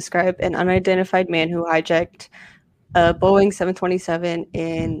used to describe an unidentified man who hijacked a Boeing 727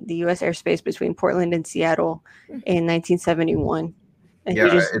 in the U.S. airspace between Portland and Seattle in 1971, and he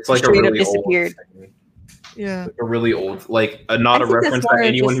just it's like straight a up really disappeared. old thing. Yeah, Like a really old, like not I a think reference that's that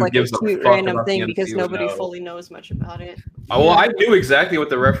anyone who like gives a a cute fuck random about thing the because MCU would nobody know. fully knows much about it. Oh, well, I knew exactly what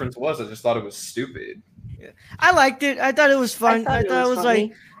the reference was. I just thought it was stupid. I liked it. I thought it was fun. I thought it was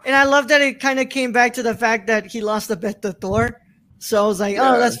like, and I love that it kind of came back to the fact that he lost the bet to Thor. So I was like,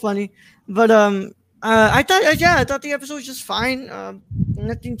 oh, that's funny. But I thought the episode was just fine.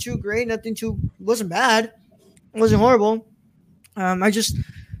 Nothing too great. Wasn't bad. It wasn't horrible.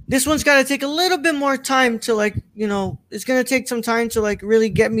 this one's got to take a little bit more time to like, it's going to take some time to like really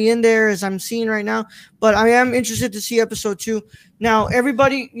get me in there as I'm seeing right now. But I am interested to see episode 2. Now,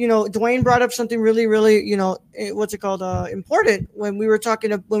 everybody, Dwayne brought up something really, really, what's it called? Important when we were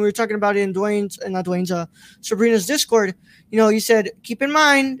talking about it in Sabrina's Discord. He said, keep in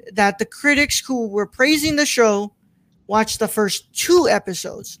mind that the critics who were praising the show watched the first 2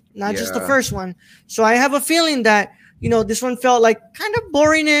 episodes, not just the first one. So I have a feeling that, this one felt like kind of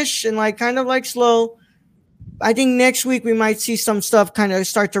boringish and like kind of like slow. I think next week we might see some stuff kind of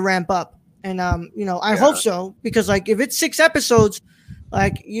start to ramp up. And, I hope so, because like if it's 6 episodes,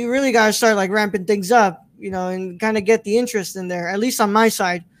 like you really got to start like ramping things up, and kind of get the interest in there, at least on my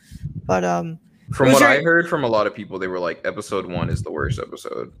side. But, from what I heard from a lot of people, they were like, episode 1 is the worst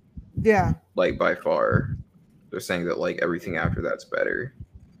episode. Yeah. Like by far. They're saying that like everything after that's better.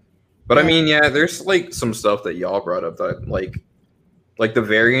 But I mean, there's like some stuff that y'all brought up that like the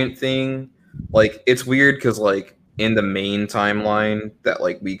variant thing, like it's weird because like in the main timeline that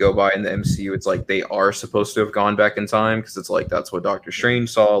like we go by in the MCU, it's like they are supposed to have gone back in time because it's like that's what Doctor Strange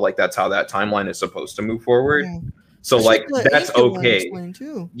saw, like that's how that timeline is supposed to move forward. So like that's okay.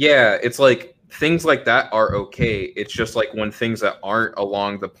 Yeah, it's like things like that are okay. It's just like when things that aren't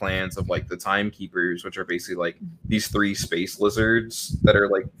along the plans of like the timekeepers, which are basically like these 3 space lizards that are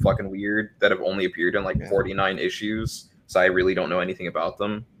like fucking weird that have only appeared in like 49 issues. So I really don't know anything about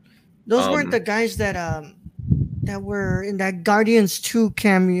them. Those weren't the guys that were in that Guardians 2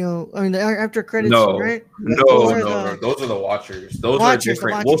 cameo. I mean, the after credits, right? No. Those are the Watchers. Those are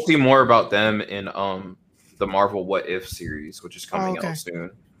different. We'll see more about them in the Marvel What If series, which is coming out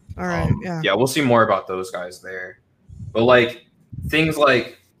soon. All right. Yeah, we'll see more about those guys there. But like things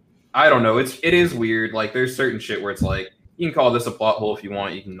like I don't know, it is weird. Like there's certain shit where it's like you can call this a plot hole if you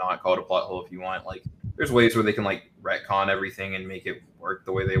want, you can not call it a plot hole if you want. Like there's ways where they can like retcon everything and make it work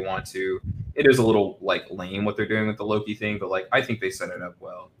the way they want to. It is a little like lame what they're doing with the Loki thing, but like I think they set it up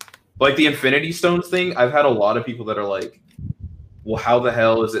well. Like the Infinity Stones thing, I've had a lot of people that are like, well, how the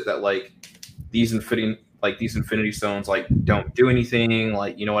hell is it that like these Infinity Stones like don't do anything,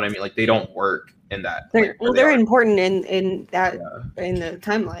 like you know what I mean, like they don't work in that. They're important in that in the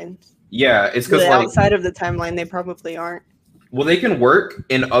timeline. Yeah, it's because like, outside of the timeline they probably aren't. Well, they can work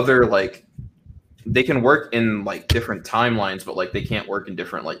in other like different timelines, but like they can't work in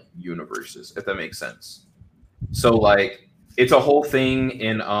different like universes, if that makes sense. So like it's a whole thing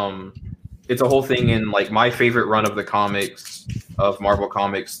in like my favorite run of the comics of Marvel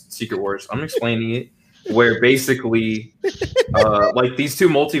Comics, Secret Wars. I'm explaining it. Where basically like these 2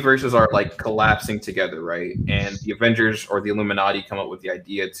 multiverses are like collapsing together, right? And the Avengers or the Illuminati come up with the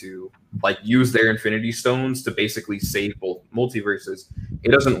idea to like use their Infinity Stones to basically save both multiverses. It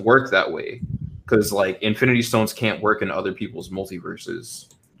doesn't work that way because like Infinity Stones can't work in other people's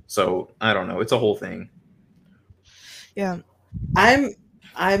multiverses. So I don't know, it's a whole thing. Yeah, I'm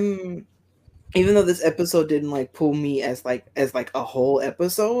even though this episode didn't like pull me as a whole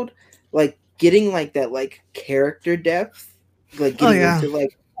episode, like getting like that like character depth, like getting into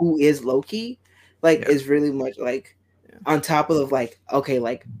like who is Loki, like is really much like on top of like, okay,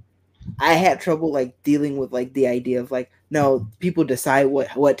 like I had trouble like dealing with like the idea of like, no, people decide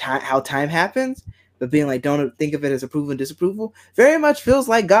what time, how time happens, but being like, don't think of it as approval and disapproval very much feels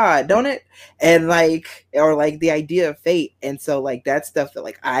like God, don't it? And like, or like the idea of fate. And so like that stuff that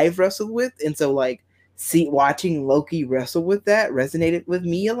like I've wrestled with. And so like watching Loki wrestle with that resonated with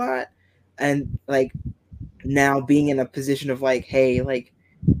me a lot. And like now being in a position of like, hey, like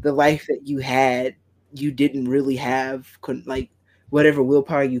the life that you had, you didn't really have, couldn't like whatever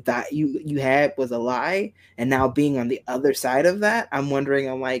willpower you thought you had was a lie. And now being on the other side of that, I'm wondering,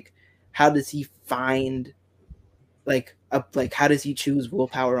 I'm like, how does he find how does he choose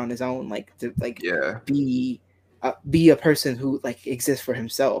willpower on his own, like to like be a person who like exists for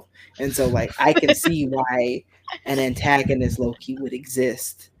himself? And so like I can see why an antagonist Loki would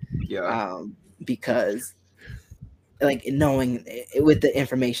exist. Because like knowing with the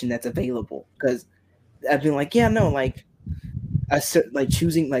information that's available, because I've been like, like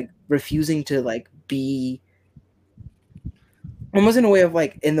choosing, like refusing to like be almost in a way of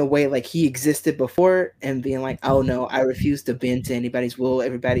like in the way like he existed before, and being like, oh no, I refuse to bend to anybody's will,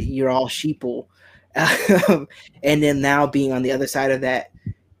 everybody, you're all sheeple. And then now being on the other side of that,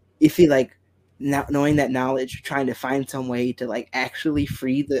 if he like now knowing that knowledge, trying to find some way to like actually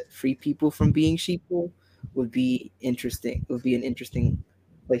free people from being sheeple would be interesting. Would be an interesting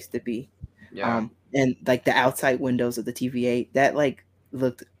place to be. And like the outside windows of the TVA, that like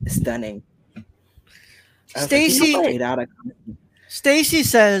looked stunning. Stacy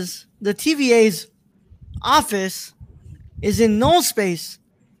says the TVA's office is in null space.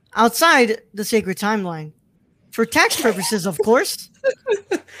 outside the sacred timeline. For tax purposes, of course.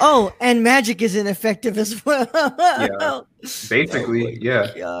 Oh, and magic is ineffective as well. Yeah. Basically,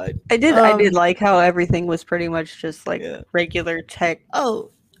 yeah. God. I did like how everything was pretty much just like regular tech.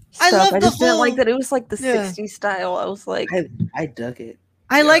 Oh, stuff. I love I the just didn't like whole- that it was like the Yeah. 60s style. I was like, I dug it.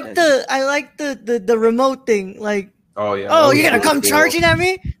 I like the remote thing. Like, Oh yeah. oh, that you're was gonna come cool. charging at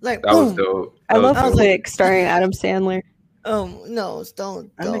me? Like, That was boom. dope. I That was love dope. Click starring Adam Sandler. No,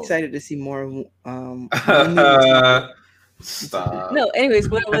 don't. I'm excited to see more. Stop. No, anyways,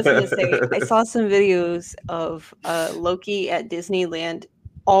 what I was gonna say, I saw some videos of Loki at Disneyland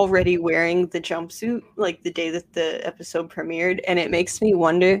already wearing the jumpsuit like the day that the episode premiered, and it makes me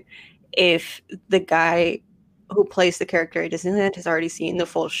wonder if the guy who plays the character at Disneyland has already seen the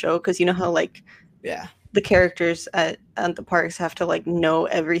full show, because you know how like the characters at the parks have to like know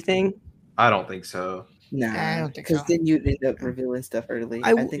everything. I don't think so. Nah, I don't think because so. then you'd end up revealing stuff early. I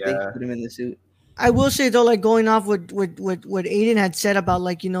I, w- think they put him in the suit. I will say though, like going off what Aiden had said about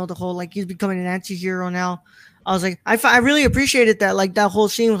like, you know, the whole like he's becoming an anti-hero now. I was like, I really appreciated that, like that whole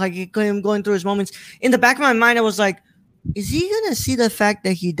scene, like him going through his moments. In the back of my mind, I was like, is he gonna see the fact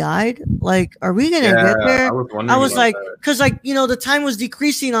that he died? Like, are we gonna get there? I was like, because like, you know, the time was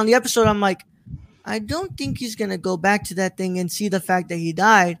decreasing on the episode. I'm like, I don't think he's gonna go back to that thing and see the fact that he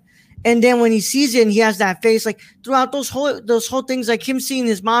died. And then when he sees it and he has that face, like throughout those whole things, like him seeing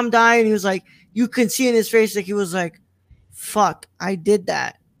his mom die, and he was like, you could see in his face like he was like, fuck, I did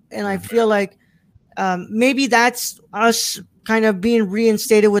that. And I feel like maybe that's us kind of being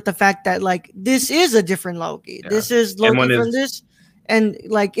reinstated with the fact that like this is a different Loki. This is Loki from this, and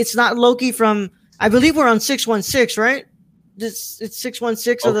like it's not Loki from, I believe we're on 616, right? It's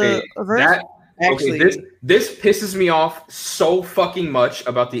 616 of the of Earth. Actually, this pisses me off so fucking much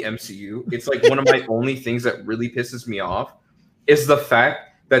about the MCU. It's like one of my only things that really pisses me off is the fact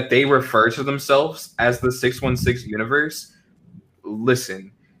that they refer to themselves as the 616 universe.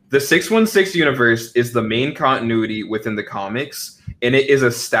 Listen, the 616 universe is the main continuity within the comics, and it is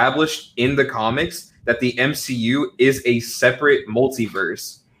established in the comics that the MCU is a separate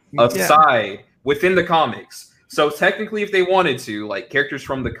multiverse aside within the comics. So technically, if they wanted to, like characters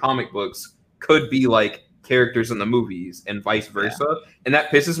from the comic books could be like characters in the movies and vice versa. And that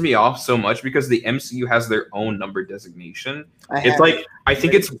pisses me off so much because the MCU has their own number designation. It's like I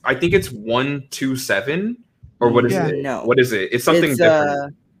think it's 127 or what is it? No. What is it? It's something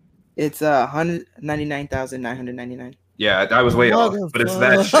different. It's 199,999. Yeah, I was way off, but it's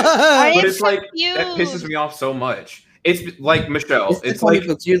that shit. But it's like that pisses me off so much. It's like Michelle. It's like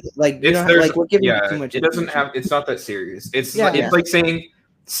we're giving you too much. It doesn't have. It's not that serious. It's like saying,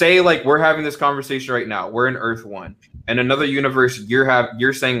 say like we're having this conversation right now. We're in Earth 1, and another universe.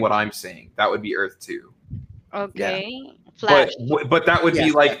 You're saying what I'm saying. That would be Earth 2. Okay. Flash. But that would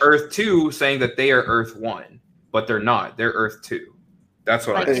be like Earth 2 saying that they are Earth 1, but they're not. They're Earth 2. That's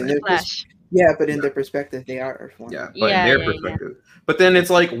what I'm saying. Flash. Yeah, but in their perspective, they are Earth 1. Yeah, but in their perspective. But then it's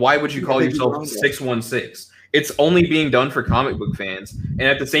like, why would you call yourself 616? It's only being done for comic book fans, and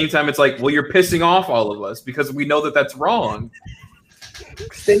at the same time, it's like, well, you're pissing off all of us because we know that that's wrong.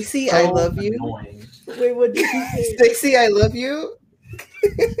 Stacy, I love you. Wait, what did you say? Stacy, I love you.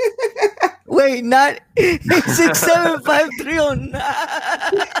 Wait, not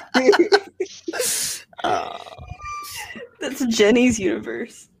 8675309. That's Jenny's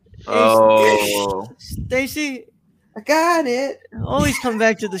universe. Oh, Stacy, I got it. Always come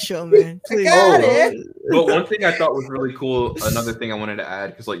back to the show, man. Please. I got it. But one thing I thought was really cool, another thing I wanted to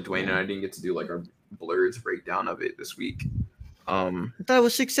add, because like Dwayne and I didn't get to do like our blurs breakdown of it this week. I thought it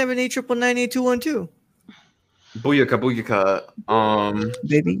was 678998212. Booyaka.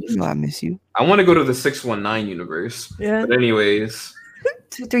 Baby, you know I miss you. I want to go to the 619 universe. Yeah. But anyways,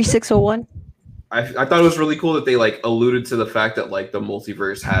 23601. I thought it was really cool that they like alluded to the fact that like the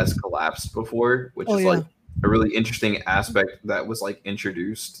multiverse has collapsed before, which is like a really interesting aspect that was like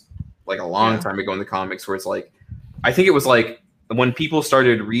introduced like a long time ago in the comics, where it's like, I think it was like when people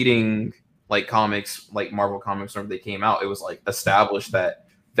started reading like comics, like Marvel comics, whenever they came out, it was like established that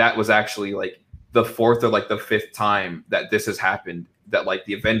that was actually like the fourth or like the fifth time that this has happened, that like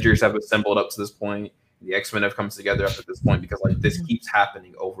the Avengers have assembled up to this point, the X-Men have come together up to this point, because like this keeps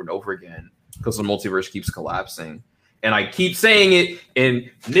happening over and over again because the multiverse keeps collapsing. And I keep saying it, and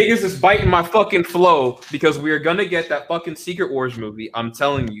niggas is biting my fucking flow, because we are gonna get that fucking Secret Wars movie. I'm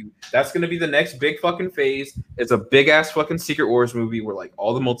telling you, that's gonna be the next big fucking phase. It's a big ass fucking Secret Wars movie where like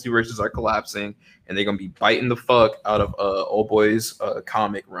all the multiverses are collapsing, and they're gonna be biting the fuck out of old boy's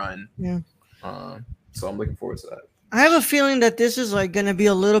comic run. Yeah. So I'm looking forward to that. I have a feeling that this is like going to be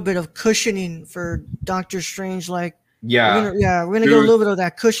a little bit of cushioning for Doctor Strange. Like Yeah, we're gonna get a little bit of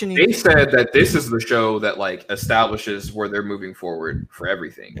that cushioning. They said that this is the show that like establishes where they're moving forward for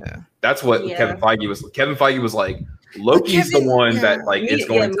everything. Yeah, that's what Kevin Feige was. Kevin Feige was like, Loki's the one that like is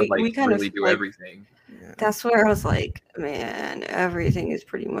going to like really do everything. That's where I was like, man, everything is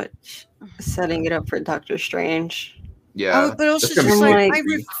pretty much setting it up for Doctor Strange. Yeah, but also just like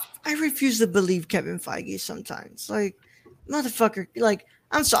I refuse to believe Kevin Feige sometimes. Like, motherfucker, like,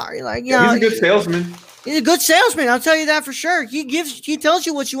 I'm sorry, like, he's a good salesman. He's a good salesman. I'll tell you that for sure. He tells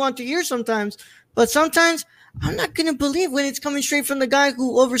you what you want to hear sometimes, but sometimes I'm not gonna believe when it's coming straight from the guy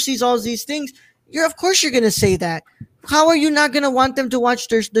who oversees all these things. Of course you're gonna say that. How are you not gonna want them to watch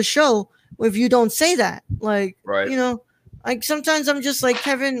the show if you don't say that? Like, right. Like sometimes I'm just like,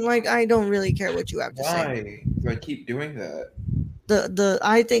 Kevin, like I don't really care what you have to say. Why do I keep doing that? The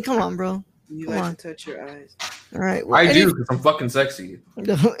eye thing, come on, bro. You come like on. to touch your eyes. All right. Well, I do because I'm fucking sexy.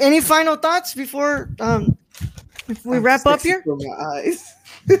 Any final thoughts before we wrap up here? For my eyes.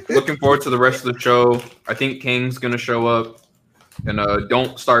 Looking forward to the rest of the show. I think Kang's gonna show up. And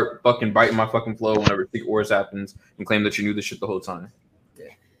don't start fucking biting my fucking flow whenever Secret Wars happens and claim that you knew this shit the whole time.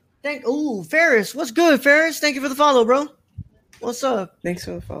 Yeah. Ferris, what's good, Ferris? Thank you for the follow, bro. What's up? Thanks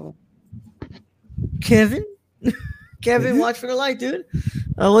for the follow. Kevin? Kevin, watch for the light, dude.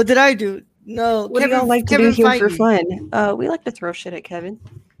 What did I do? No, What Kevin, do y'all like to Kevin do here Feige. for fun? We like to throw shit at Kevin.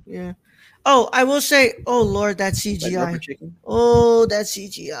 Yeah. Oh, I will say, oh Lord, that CGI. Oh, that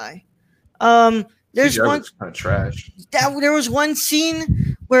CGI. There's CGI one was kind of trash. There was one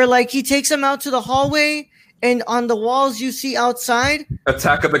scene where like he takes him out to the hallway, and on the walls you see outside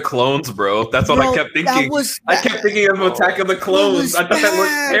Attack of the Clones, bro. That's what I kept thinking. I kept thinking of Attack of the Clones. I thought that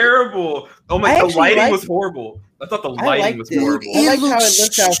looked terrible. Oh my god, the lighting was horrible. I thought the lighting was horrible. I liked how it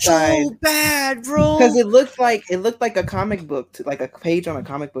looked outside. So bad, bro. Because it looked like a comic book, like a page on a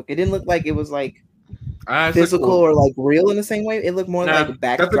comic book. It didn't look like it was like physical or like real in the same way. It looked more like a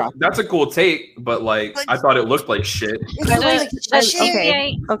backdrop. That's a cool take, but like I thought it looked like shit. Okay,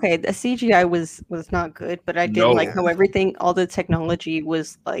 the CGI was not good, but I did like how everything, all the technology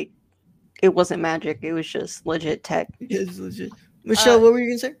was like, it wasn't magic. It was just legit tech. It's legit. Michelle, what were you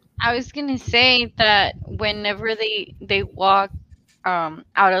gonna say? I was gonna say that whenever they walk out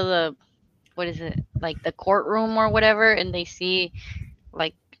of the, what is it, like the courtroom or whatever, and they see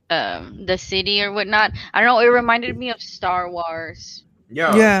like the city or whatnot, I don't know, it reminded me of Star Wars.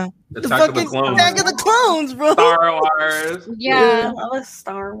 Yeah. The Attack of the Clones. Attack of the Clones, bro. Star Wars. Yeah. I love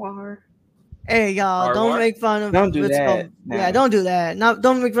Star Wars. Hey y'all, don't make fun of. Don't do that. Yeah, don't do that.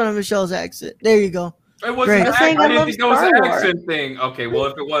 Don't make fun of Michelle's accent. There you go. It wasn't. I didn't think it was an accent thing. Okay, well,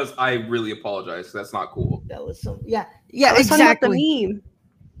 if it was, I really apologize. That's not cool. That was some. Yeah, exactly. The meme.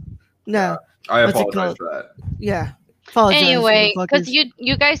 No, I apologize for that. Yeah. Apologize. Anyway, because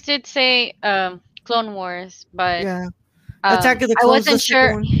you guys did say Clone Wars, but yeah, Attack of the Clones. I wasn't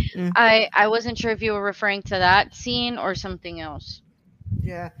sure. I wasn't sure if you were referring to that scene or something else.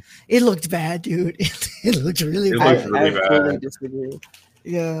 Yeah, it looked bad, dude. It looked really bad. Looked really bad. Fully disagree.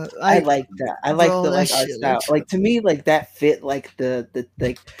 Yeah, I like that. I like the like art style. Like to me, like that fit like the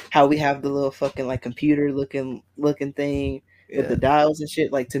like how we have the little fucking like computer looking thing with the dials and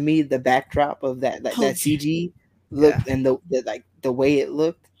shit. Like to me, the backdrop of that CG looked and the like the way it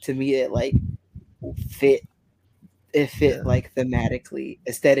looked to me, it like fit. It fit like thematically,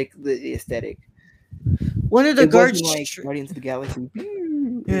 the aesthetic. One of the guards, like Guardians of the Galaxy.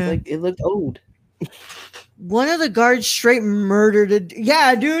 It looked old. One of the guards straight murdered it.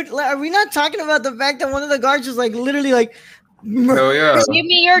 Yeah, dude. Are we not talking about the fact that one of the guards was like literally like, oh yeah, give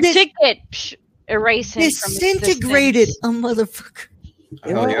me your ticket. Psh, erase him. Disintegrated a motherfucker.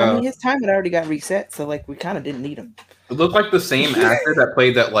 I mean, his time had already got reset, so like we kind of didn't need him. It looked like the same actor that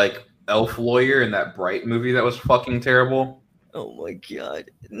played that like elf lawyer in that Bright movie that was fucking terrible. Oh my god.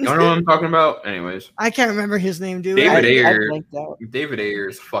 You don't know what I'm talking about? Anyways. I can't remember his name, dude. David Ayer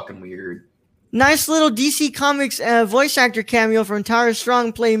is fucking weird. Nice little DC Comics voice actor cameo from Tara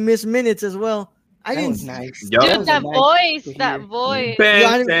Strong playing Miss Minutes as well. Nice. Dude, that voice.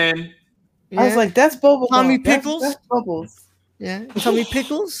 Ben. I was like, that's Bubbles. Tommy Pickles. That's Bubbles. Yeah, Tommy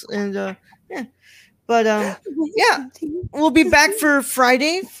Pickles. And yeah. But yeah, we'll be back for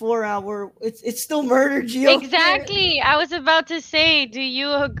Friday for our. It's still murder, Gio. Exactly. I was about to say, do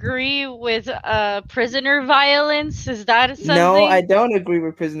you agree with prisoner violence? Is that something? No, I don't agree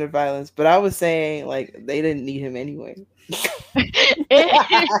with prisoner violence. But I was saying like they didn't need him anyway. I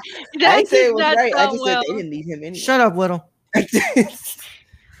didn't say it was right. I just said they didn't need him anyway. Shut up, Whittle.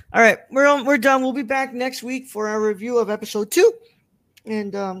 All right, we're done. We'll be back next week for our review of episode 2,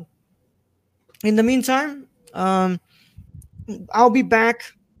 and in the meantime, I'll be back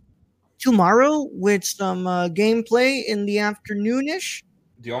tomorrow with some gameplay in the afternoonish.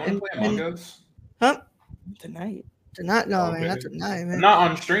 Do y'all want to play Among Us? Huh? Tonight. Tonight? No, Okay. man, not tonight, man. Not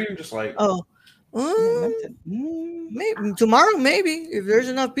on stream, just like. Oh. Maybe tomorrow, maybe if there's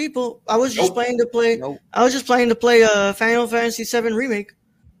enough people. I was just planning to play. I was just planning to play Final Fantasy VII Remake,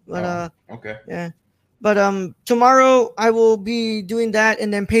 but okay, yeah. But tomorrow I will be doing that,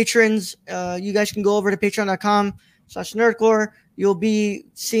 and then patrons, you guys can go over to patreon.com/nerdcore. You'll be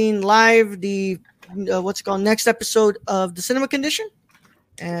seeing live the what's it called next episode of the Cinema Condition,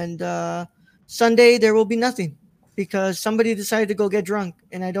 and Sunday there will be nothing because somebody decided to go get drunk,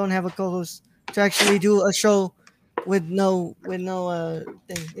 and I don't have a co-host to actually do a show with no thing.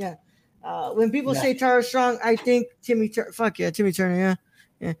 Yeah. When people say Tara Strong, I think Timmy Turner. Fuck yeah, Timmy Turner.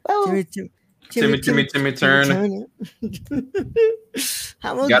 Yeah. Timmy Turner.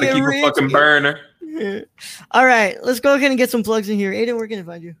 Gotta keep a fucking burner. All right, let's go ahead and get some plugs in here. Aiden, where can I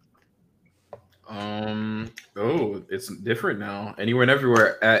find you? It's different now. Anywhere and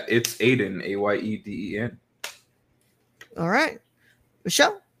everywhere at It's Aiden, AYEDEN. All right,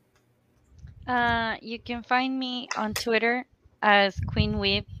 Michelle. You can find me on Twitter as Queen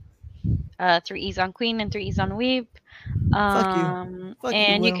Weeb. 3 E's on Queen and 3 E's on Weeb. Fuck you.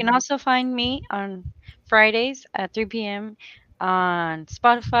 And you can also find me on Fridays at 3 p.m. on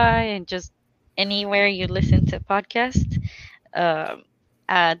Spotify and just anywhere you listen to podcasts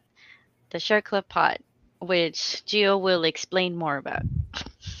at the Share Club Pod, which Gio will explain more about.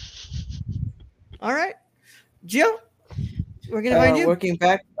 All right, Gio. We're gonna find you. Working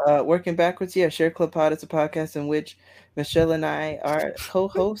backwards. Yeah, Share Club Pod is a podcast in which Michelle and I are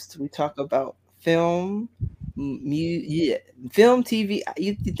co-hosts. We talk about film, film, TV.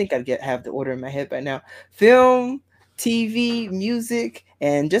 You think I'd have the order in my head by now? Film, TV, music,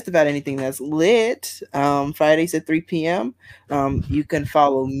 and just about anything that's lit. Fridays at 3 p.m. You can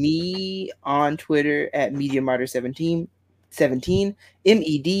follow me on Twitter at MediaMartyr17.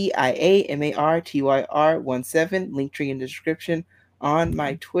 MEDIAMARTYR17. Link tree in the description on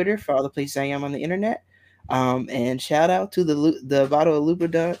my Twitter for all the places I am on the internet. And shout out to the bottle of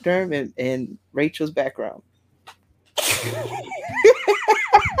Lubriderm and Rachel's background.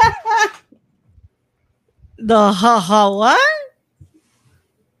 The what?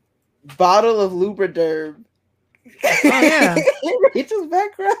 Bottle of Lubriderm. Oh yeah. Rachel's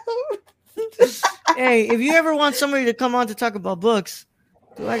background. Hey, if you ever want somebody to come on to talk about books,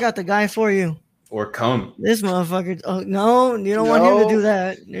 I got the guy for you. Or come. This motherfucker. Oh no, you don't want him to do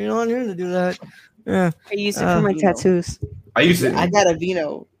that. You don't want him to do that. Yeah. I use it for my tattoos. I use it. I got a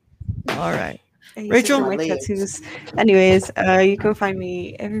vino. All right. Rachel, my tattoos. Anyways, you can find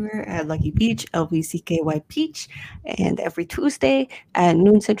me everywhere at Lucky Peach, LBCKY Peach, and every Tuesday at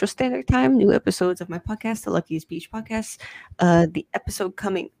noon Central Standard Time, new episodes of my podcast, the Luckiest Peach Podcast. The episode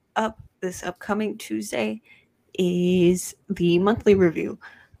coming up this upcoming Tuesday is the monthly review,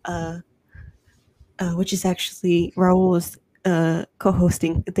 which is actually Raul's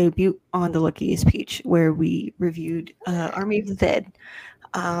co-hosting debut on the Luckiest Peach, where we reviewed Army of the Dead.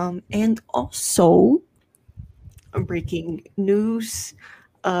 And also, breaking news,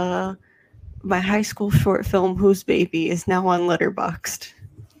 my high school short film, Whose Baby, is now on Letterboxd.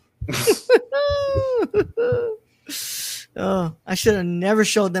 Oh, I should have never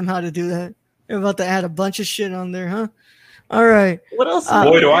showed them how to do that. They're about to add a bunch of shit on there, huh? All right. What else?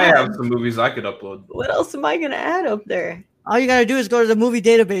 Boy, do I have some movies I could upload. What else am I going to add up there? All you got to do is go to the movie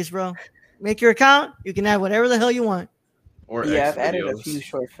database, bro. Make your account. You can add whatever the hell you want. Or yeah, I've added a few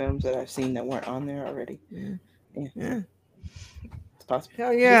short films that I've seen that weren't on there already. Yeah. It's possible.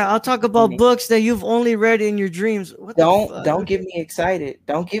 Hell yeah, I'll talk about books that you've only read in your dreams. Don't get me excited.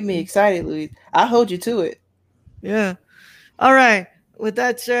 Don't get me excited, Louis. I'll hold you to it. Yeah. All right. With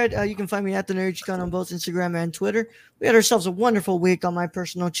that said, you can find me at the Nerd Chicano on both Instagram and Twitter. We had ourselves a wonderful week on my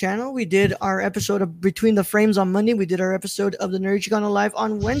personal channel. We did our episode of Between the Frames on Monday. We did our episode of the Nerd Chicano live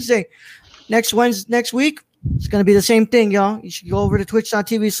on Wednesday. Next week, it's going to be the same thing, y'all. You should go over to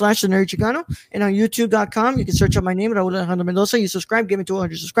twitch.tv/the Nerd Chicano and on youtube.com. You can search up my name, Raul Alejandro Mendoza. You subscribe, get me to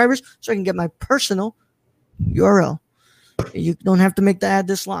 100 subscribers so I can get my personal URL. You don't have to make the ad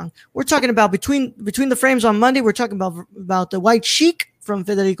this long. We're talking about between the frames on Monday. We're talking about the White Sheik from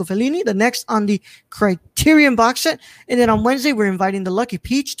Federico Fellini, the next on the Criterion box set. And then on Wednesday, we're inviting the Lucky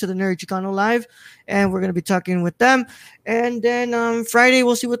Peach to the Nerd Chicano live, and we're going to be talking with them. And then on Friday,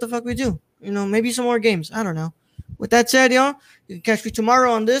 we'll see what the fuck we do. You know, maybe some more games. I don't know. With that said, y'all, you can catch me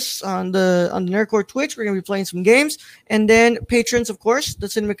tomorrow on the Nerdcore Twitch. We're going to be playing some games. And then patrons, of course, the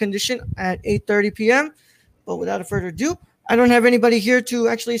Cinema Condition at 8:30 p.m. But without further ado, I don't have anybody here to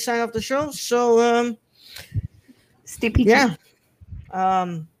actually sign off the show. So, stay peachy. Yeah.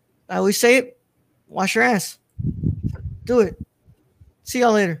 I always say it. Wash your ass. Do it. See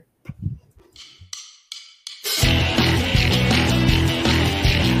y'all later.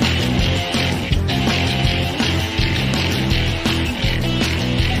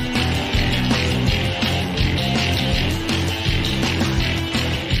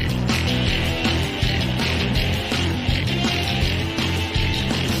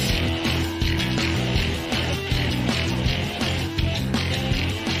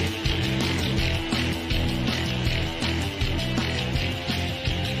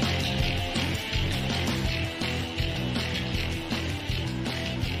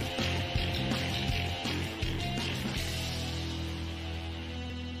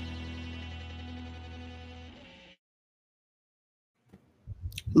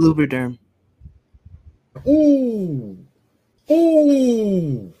 Lubriderm. Ooh.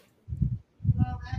 Ooh.